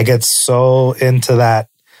I get so into that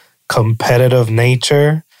competitive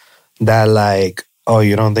nature that like, oh,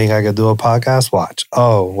 you don't think I could do a podcast? Watch.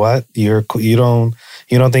 Oh, what? You don't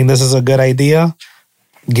think this is a good idea?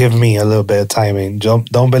 Give me a little bit of timing.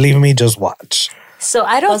 Don't believe me, just watch. So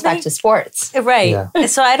I don't think... Goes back to sports. Right. Yeah.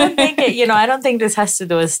 So I don't think I don't think this has to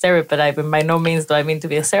do with stereotype. And by no means do I mean to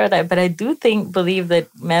be a stereotype, but I do believe that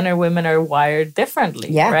men or women are wired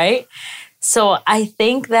differently. Yeah. Right? So I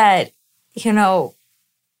think that,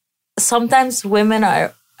 sometimes women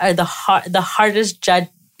are the hardest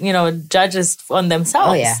judges on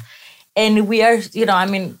themselves. Oh, yeah. And we are,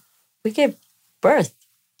 we gave birth.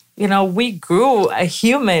 We grew a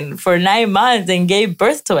human for 9 months and gave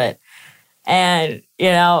birth to it. And,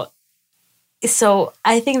 so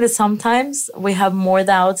I think that sometimes we have more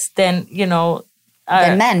doubts than men,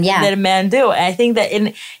 than men do. And I think that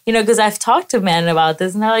because I've talked to men about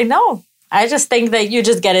this and they're like, no, I just think that you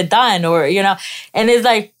just get it done or, and it's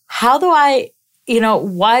like, how do I,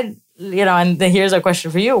 and here's a question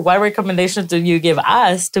for you. What recommendations do you give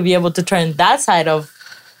us to be able to turn that side of?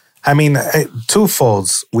 I mean,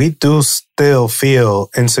 twofolds. We do still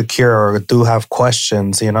feel insecure or do have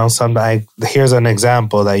questions, Here's an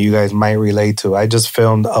example that you guys might relate to. I just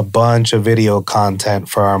filmed a bunch of video content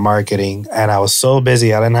for our marketing and I was so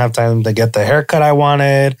busy. I didn't have time to get the haircut I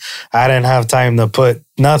wanted. I didn't have time to put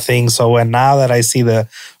nothing. So now that I see the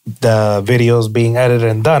videos being edited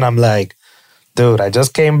and done, I'm like, dude, I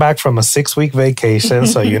just came back from a 6-week vacation.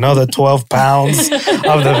 So, the 12 pounds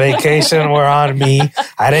of the vacation were on me.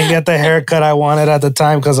 I didn't get the haircut I wanted at the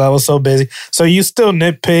time because I was so busy. So you still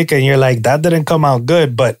nitpick and you're like, that didn't come out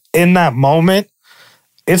good. But in that moment,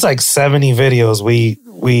 it's like 70 videos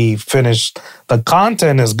we finished. The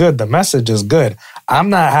content is good. The message is good. I'm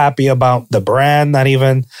not happy about the brand. I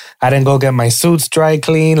didn't go get my suits dry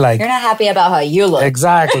clean. Like, you're not happy about how you look.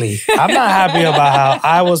 Exactly. I'm not happy about how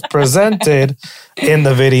I was presented in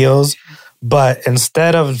the videos. But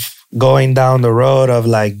instead of going down the road of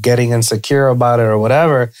like getting insecure about it or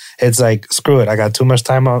whatever, it's like, screw it. I got too much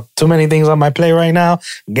time, too many things on my plate right now.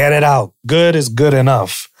 Get it out. Good is good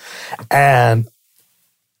enough. And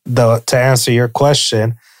to answer your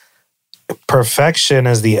question, perfection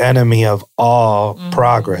is the enemy of all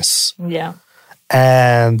progress. Yeah.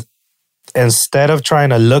 And instead of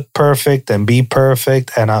trying to look perfect and be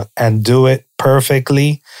perfect and do it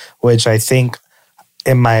perfectly, which I think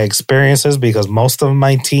in my experiences, because most of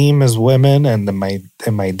my team is women and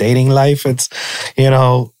in my dating life, it's,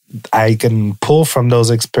 I can pull from those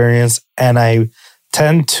experiences and I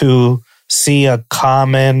tend to see a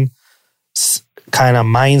common kind of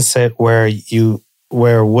mindset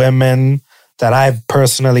where women that I've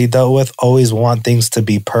personally dealt with always want things to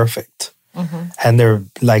be perfect. And they're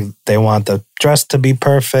like, they want the dress to be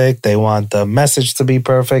perfect. They want the message to be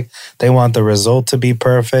perfect. They want the result to be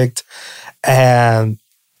perfect. And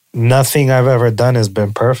nothing I've ever done has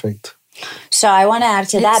been perfect. So I want to add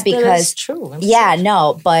to that because it's true.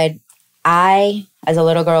 But I, as a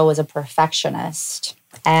little girl, was a perfectionist.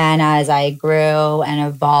 And as I grew and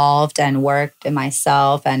evolved and worked in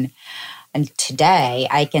myself and today,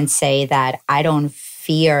 I can say that I don't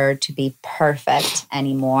fear to be perfect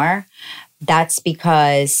anymore. That's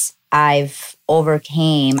because I've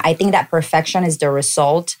overcame. I think that perfection is the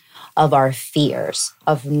result of our fears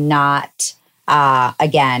of not,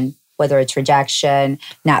 again, whether it's rejection,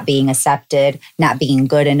 not being accepted, not being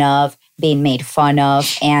good enough, being made fun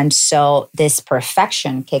of. And so this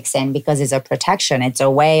perfection kicks in because it's a protection. It's a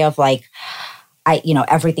way of like,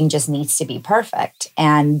 everything just needs to be perfect.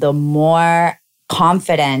 And the more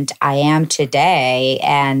confident I am today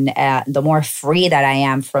and the more free that I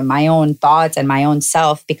am from my own thoughts and my own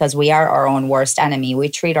self, because we are our own worst enemy. We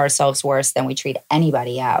treat ourselves worse than we treat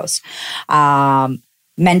anybody else.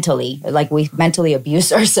 Mentally, like we mentally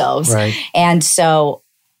abuse ourselves. Right. And so,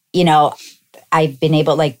 I've been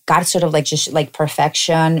able, God sort of just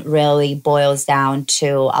perfection really boils down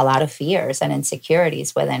to a lot of fears and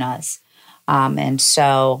insecurities within us. And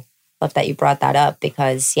so love that you brought that up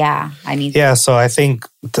because, so I think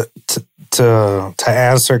to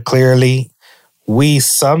answer clearly, we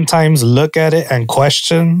sometimes look at it and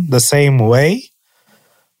question the same way,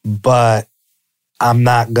 but I'm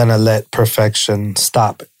not going to let perfection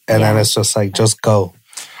stop it. And then it's just like, just go.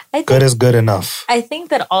 Good is good enough. I think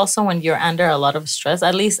that also when you're under a lot of stress,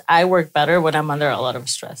 at least I work better when I'm under a lot of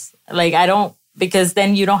stress. Because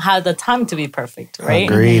then you don't have the time to be perfect, right?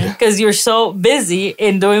 Agreed. Because you're so busy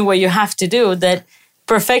in doing what you have to do that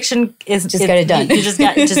perfection is just get it done. You just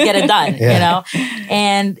get it done,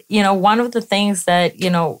 And one of the things that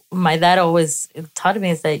my dad always taught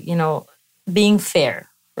me is that being fair,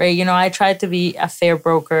 right? I tried to be a fair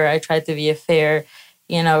broker. I tried to be a fair,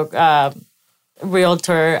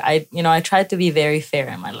 realtor. I tried to be very fair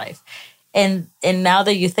in my life. And now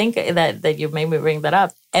that you think that you made me bring that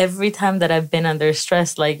up, every time that I've been under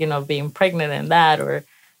stress, being pregnant and that, or,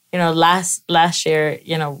 last year,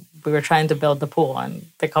 we were trying to build the pool and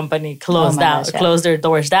the company closed their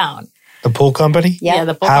doors down. The pool company? Yeah.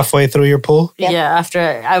 The pool halfway through your pool? Yeah. After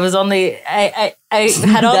I was only, I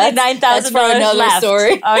had only $9,000 left.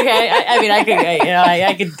 Story. Okay.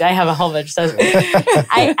 I have a whole bunch of stuff.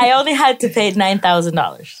 I only had to pay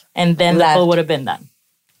 $9,000 and then the pool would have been done.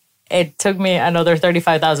 It took me another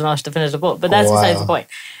 $35,000 to finish the pool, but that's besides the point.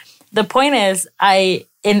 The point is, and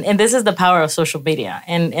this is the power of social media,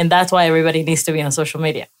 and that's why everybody needs to be on social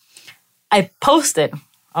media. I posted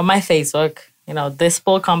on my Facebook, this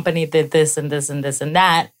pool company did this and this and this and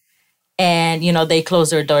that, and they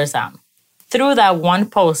closed their doors down. Through that one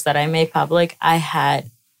post that I made public, I had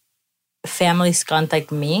families contact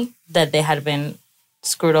me that they had been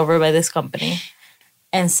screwed over by this company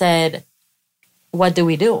and said, "What do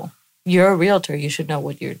we do? You're a realtor. You should know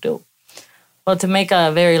what you do." Well, to make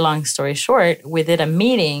a very long story short, we did a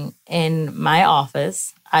meeting in my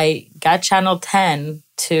office. I got Channel 10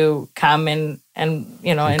 to come in and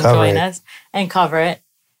join us and cover it.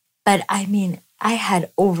 But I had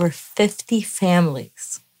over 50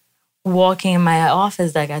 families walking in my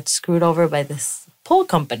office that got screwed over by this pool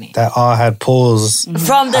company. That all had pools.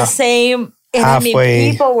 From the same,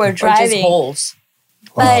 halfway. People were driving. Or just holes.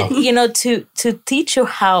 But, to teach you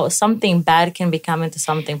how something bad can become into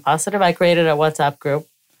something positive, I created a WhatsApp group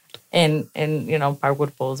in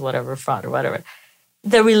Parkwood Pools, whatever, fraud or whatever.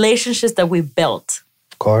 The relationships that we built,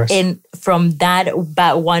 of course, from that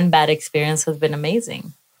one bad experience has been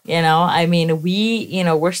amazing.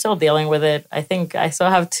 We're still dealing with it. I think I still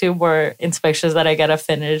have 2 more inspections that I got to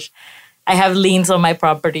finish. I have liens on my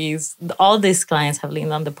properties. All these clients have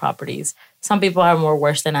liens on the properties. Some people are more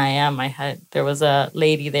worse than I am. There was a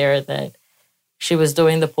lady there that she was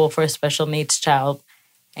doing the pool for a special needs child,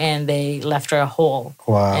 and they left her a hole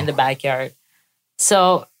in the backyard.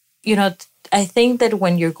 So, I think that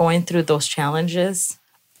when you're going through those challenges,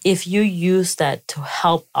 if you use that to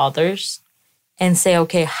help others and say,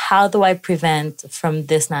 okay, how do I prevent from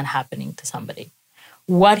this not happening to somebody?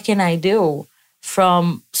 What can I do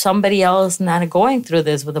from somebody else not going through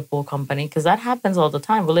this with a pool company? Because that happens all the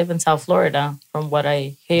time. We live in South Florida, from what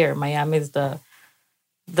I hear. Miami is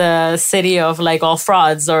the city of all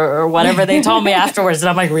frauds or whatever they told me afterwards. And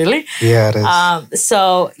I'm like, really? Yeah, it is.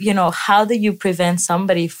 So, how do you prevent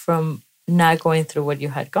somebody from not going through what you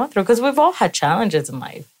had gone through? Because we've all had challenges in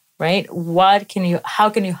life, right? How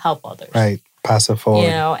can you help others? Right. Pass it forward.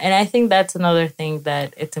 And I think that's another thing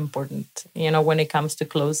that it's important, when it comes to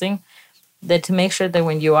closing, that to make sure that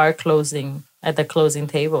when you are closing at the closing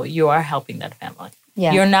table, you are helping that family.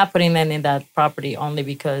 Yeah. You're not putting them in that property only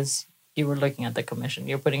because you were looking at the commission.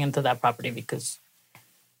 You're putting into that property because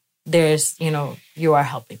you are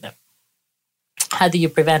helping them. How do you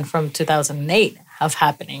prevent from 2008 of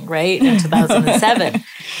happening, right? In 2007,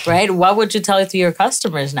 right? What would you tell to your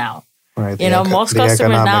customers now? Right. Most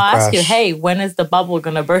customers now ask you, crash. hey, when is the bubble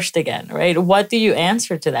going to burst again, right? What do you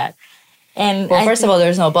answer to that? And first of all,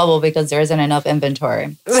 there's no bubble because there isn't enough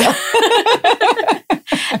inventory. So.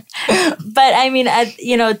 But I mean,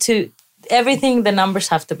 to everything, the numbers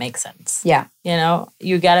have to make sense. Yeah.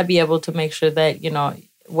 You got to be able to make sure that,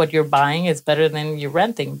 what you're buying is better than you're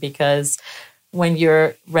renting, because when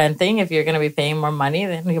you're renting, if you're going to be paying more money,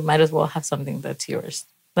 then you might as well have something that's yours.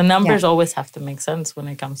 The numbers always have to make sense when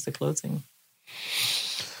it comes to closing.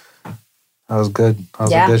 That was good. That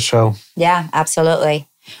was a good show. Yeah, absolutely.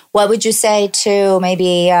 What would you say to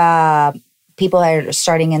maybe people that are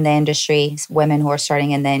starting in the industry, women who are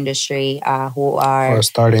starting in the industry, who are... Or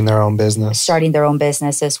starting their own business. Starting their own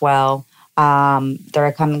business as well.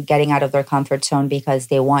 They're getting out of their comfort zone because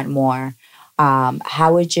they want more.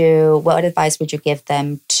 What advice would you give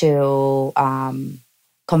them to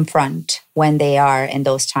confront when they are in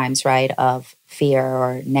those times, right, of fear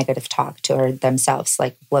or negative talk to themselves?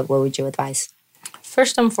 Like, what would you advise?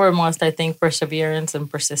 First and foremost, I think perseverance and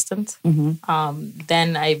persistence. Mm-hmm.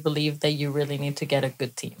 Then I believe that you really need to get a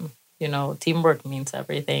good team. Teamwork means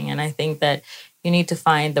everything. And I think that you need to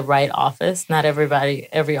find the right office. Not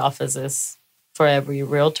every office is for every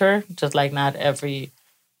realtor, just like not every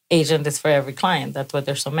agent is for every client. That's why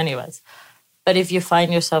there's so many of us. But if you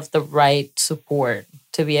find yourself the right support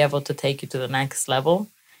to be able to take you to the next level,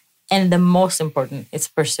 and the most important is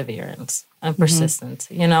perseverance and persistence.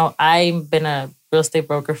 I've been a real estate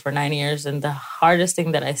broker for 9 years, and the hardest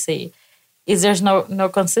thing that I see is there's no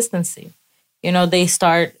consistency. They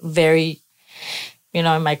start very, in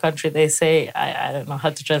my country, they say, I don't know how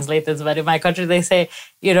to translate this, but in my country, they say,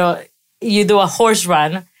 you do a horse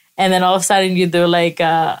run, and then all of a sudden you do like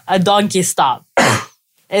a donkey stop.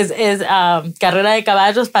 is carrera de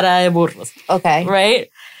caballos, parada de burros. Okay. Right?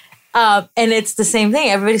 And it's the same thing.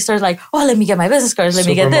 Everybody starts like, oh, let me get my business cards. Let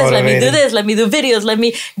me get this. Motivated. Let me do this. Let me do videos. Let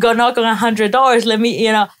me go knock on $100. Let me,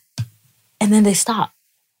 And then they stop.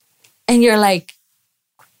 And you're like,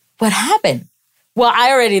 what happened? Well,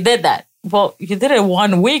 I already did that. Well, you did it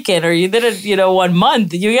one weekend or you did it, 1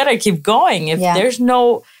 month. You got to keep going. If there's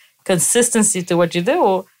no consistency to what you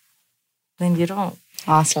do, then you don't.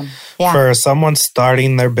 Awesome. Yeah. For someone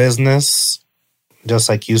starting their business, just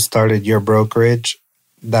like you started your brokerage,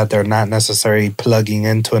 that they're not necessarily plugging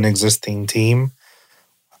into an existing team,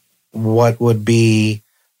 what would be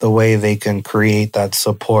the way they can create that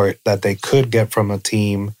support that they could get from a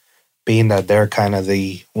team, being that they're kind of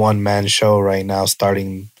the one-man show right now,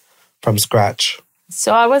 starting from scratch?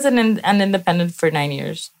 So I was an independent for 9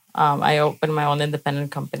 years. I opened my own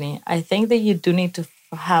independent company. I think that you do need to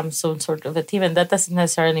have some sort of a team, and that doesn't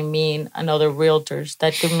necessarily mean another realtors.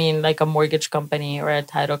 That could mean like a mortgage company or a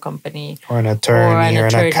title company or an attorney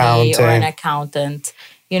or an accountant.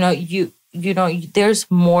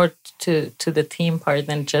 There's more to the team part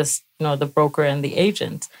than just the broker and the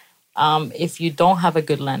agent. If you don't have a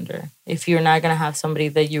good lender, if you're not going to have somebody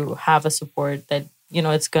that you have a support that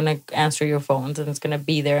it's going to answer your phones and it's going to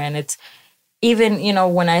be there, and it's even,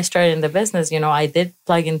 when I started in the business, I did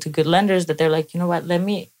plug into good lenders that they're like, what, let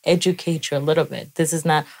me educate you a little bit. This is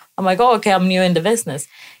not, I'm like, oh, okay, I'm new in the business.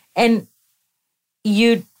 And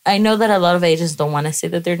I know that a lot of agents don't want to say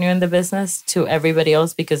that they're new in the business to everybody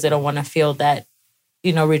else because they don't want to feel that,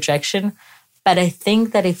 rejection. But I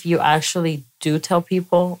think that if you actually do tell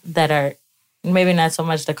people that are maybe not so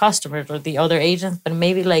much the customers or the other agents, but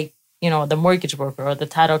maybe like, the mortgage broker or the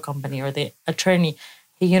title company or the attorney,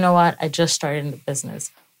 hey, you know what? I just started in the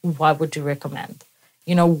business. What would you recommend?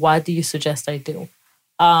 What do you suggest I do?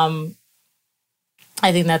 I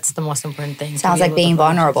think that's the most important thing. Sounds like being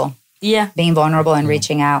vulnerable. Yeah. Being vulnerable and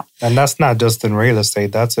reaching out. And that's not just in real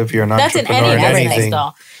estate. That's if you're an entrepreneur in anything.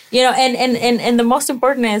 Though. And the most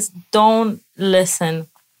important is don't listen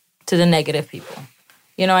to the negative people.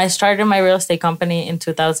 I started my real estate company in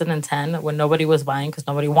 2010 when nobody was buying because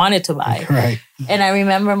nobody wanted to buy. Right. And I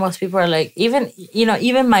remember most people are like, even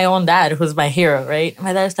my own dad, who's my hero, right?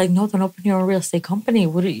 My dad's like, no, don't open your own real estate company.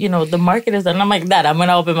 What the market is, and I'm like, Dad, I'm going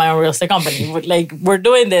to open my own real estate company. Like, we're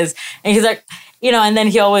doing this. And he's like, and then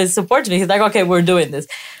he always supports me. He's like, okay, we're doing this.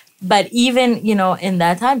 But even, in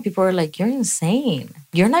that time, people were like, you're insane.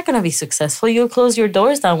 You're not going to be successful. You'll close your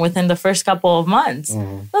doors down within the first couple of months. I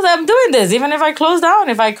was like, I'm doing this. Even if I close down,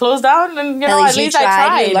 then, at least I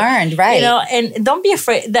tried. You learned, right? And don't be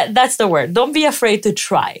afraid. That's the word. Don't be afraid to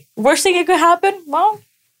try. Worst thing that could happen, well,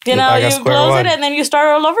 you close it and then you start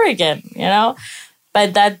all over again,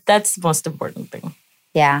 But that's the most important thing.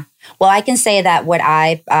 Yeah. Well, I can say that what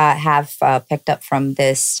I have picked up from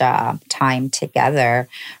this time together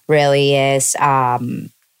really is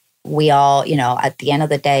we all, at the end of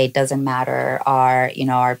the day, it doesn't matter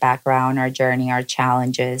our background, our journey, our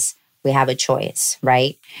challenges. We have a choice,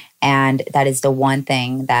 right? And that is the one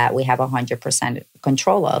thing that we have 100%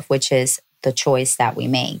 control of, which is the choice that we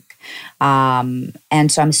make.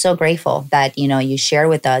 And so I'm so grateful that, you share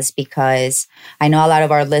with us, because I know a lot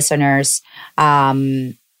of our listeners,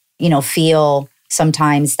 feel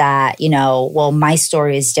sometimes that, well, my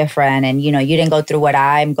story is different and, you didn't go through what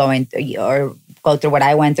I'm going through or go through what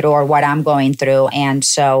I went through or what I'm going through. And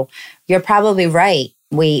so you're probably right.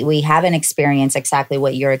 We haven't experienced exactly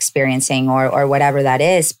what you're experiencing or whatever that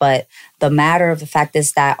is. But the matter of the fact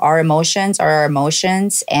is that our emotions are our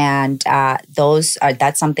emotions. And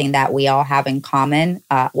that's something that we all have in common,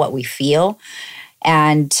 what we feel.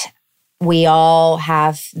 And we all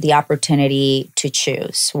have the opportunity to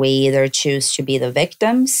choose. We either choose to be the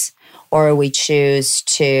victims or we choose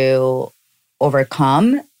to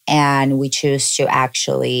overcome, and we choose to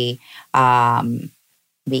actually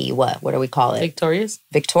be what do we call it?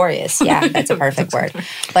 Victorious. Yeah, that's a perfect word.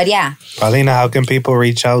 But yeah. Paulina, how can people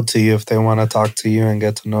reach out to you if they want to talk to you and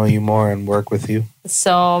get to know you more and work with you?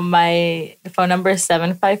 So my phone number is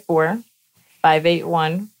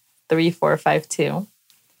 754-581-3452.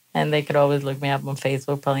 And they could always look me up on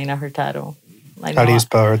Facebook, Paulina Hurtado. How do you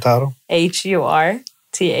spell Hurtado?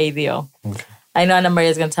 Hurtado. Okay. I know Ana Maria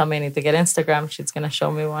is going to tell me I need to get Instagram. She's going to show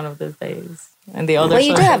me one of these days. And the other. Well,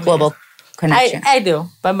 you do have global connection. I do,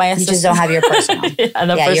 but my assistant. You just don't have your personal.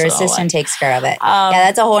 Your assistant takes care of it.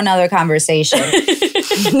 That's a whole nother conversation.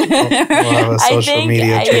 We'll have a social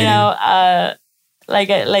media training.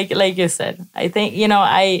 Like you said, I think,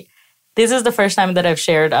 this is the first time that I've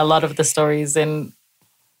shared a lot of the stories, and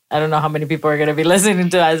I don't know how many people are going to be listening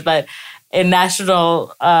to us, but in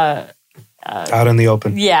national... out in the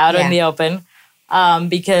open. Yeah, out in the open.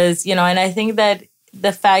 Because, and I think that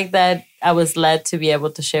the fact that I was led to be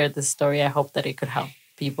able to share this story, I hope that it could help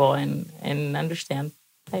people and understand.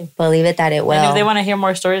 Hey. Believe it that it will. And if they want to hear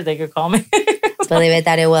more stories, they could call me. Believe it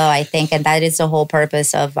that it will, I think. And that is the whole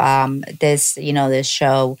purpose of this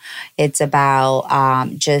show. It's about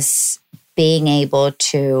just being able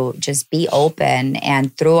to just be open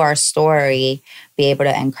and through our story, be able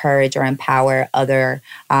to encourage or empower other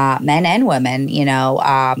men and women,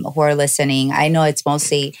 who are listening. I know it's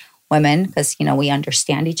mostly women because, we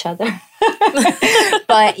understand each other.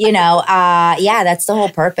 But, that's the whole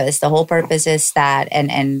purpose. The whole purpose is that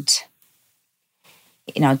and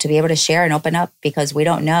to be able to share and open up, because we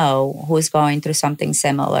don't know who's going through something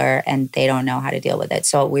similar and they don't know how to deal with it.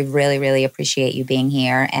 So we really, really appreciate you being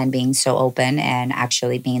here and being so open, and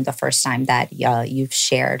actually being the first time that you've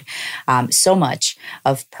shared so much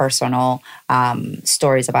of personal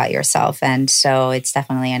stories about yourself. And so it's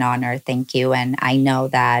definitely an honor. Thank you. And I know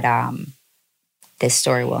that this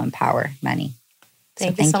story will empower many.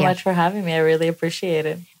 Thank you so much for having me. I really appreciate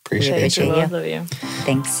it. Appreciate you. Both of you.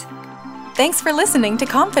 Thanks. Thanks for listening to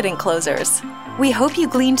Confident Closers. We hope you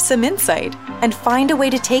gleaned some insight and find a way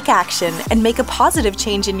to take action and make a positive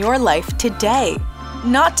change in your life today.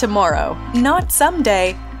 Not tomorrow, not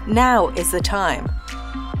someday. Now is the time.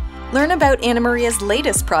 Learn about Ana Maria's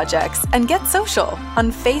latest projects and get social on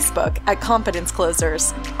Facebook at Confidence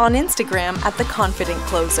Closers, on Instagram at The Confident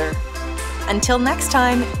Closer. Until next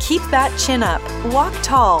time, keep that chin up, walk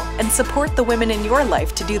tall, and support the women in your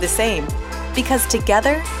life to do the same. Because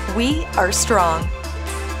together, we are strong.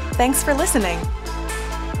 Thanks for listening.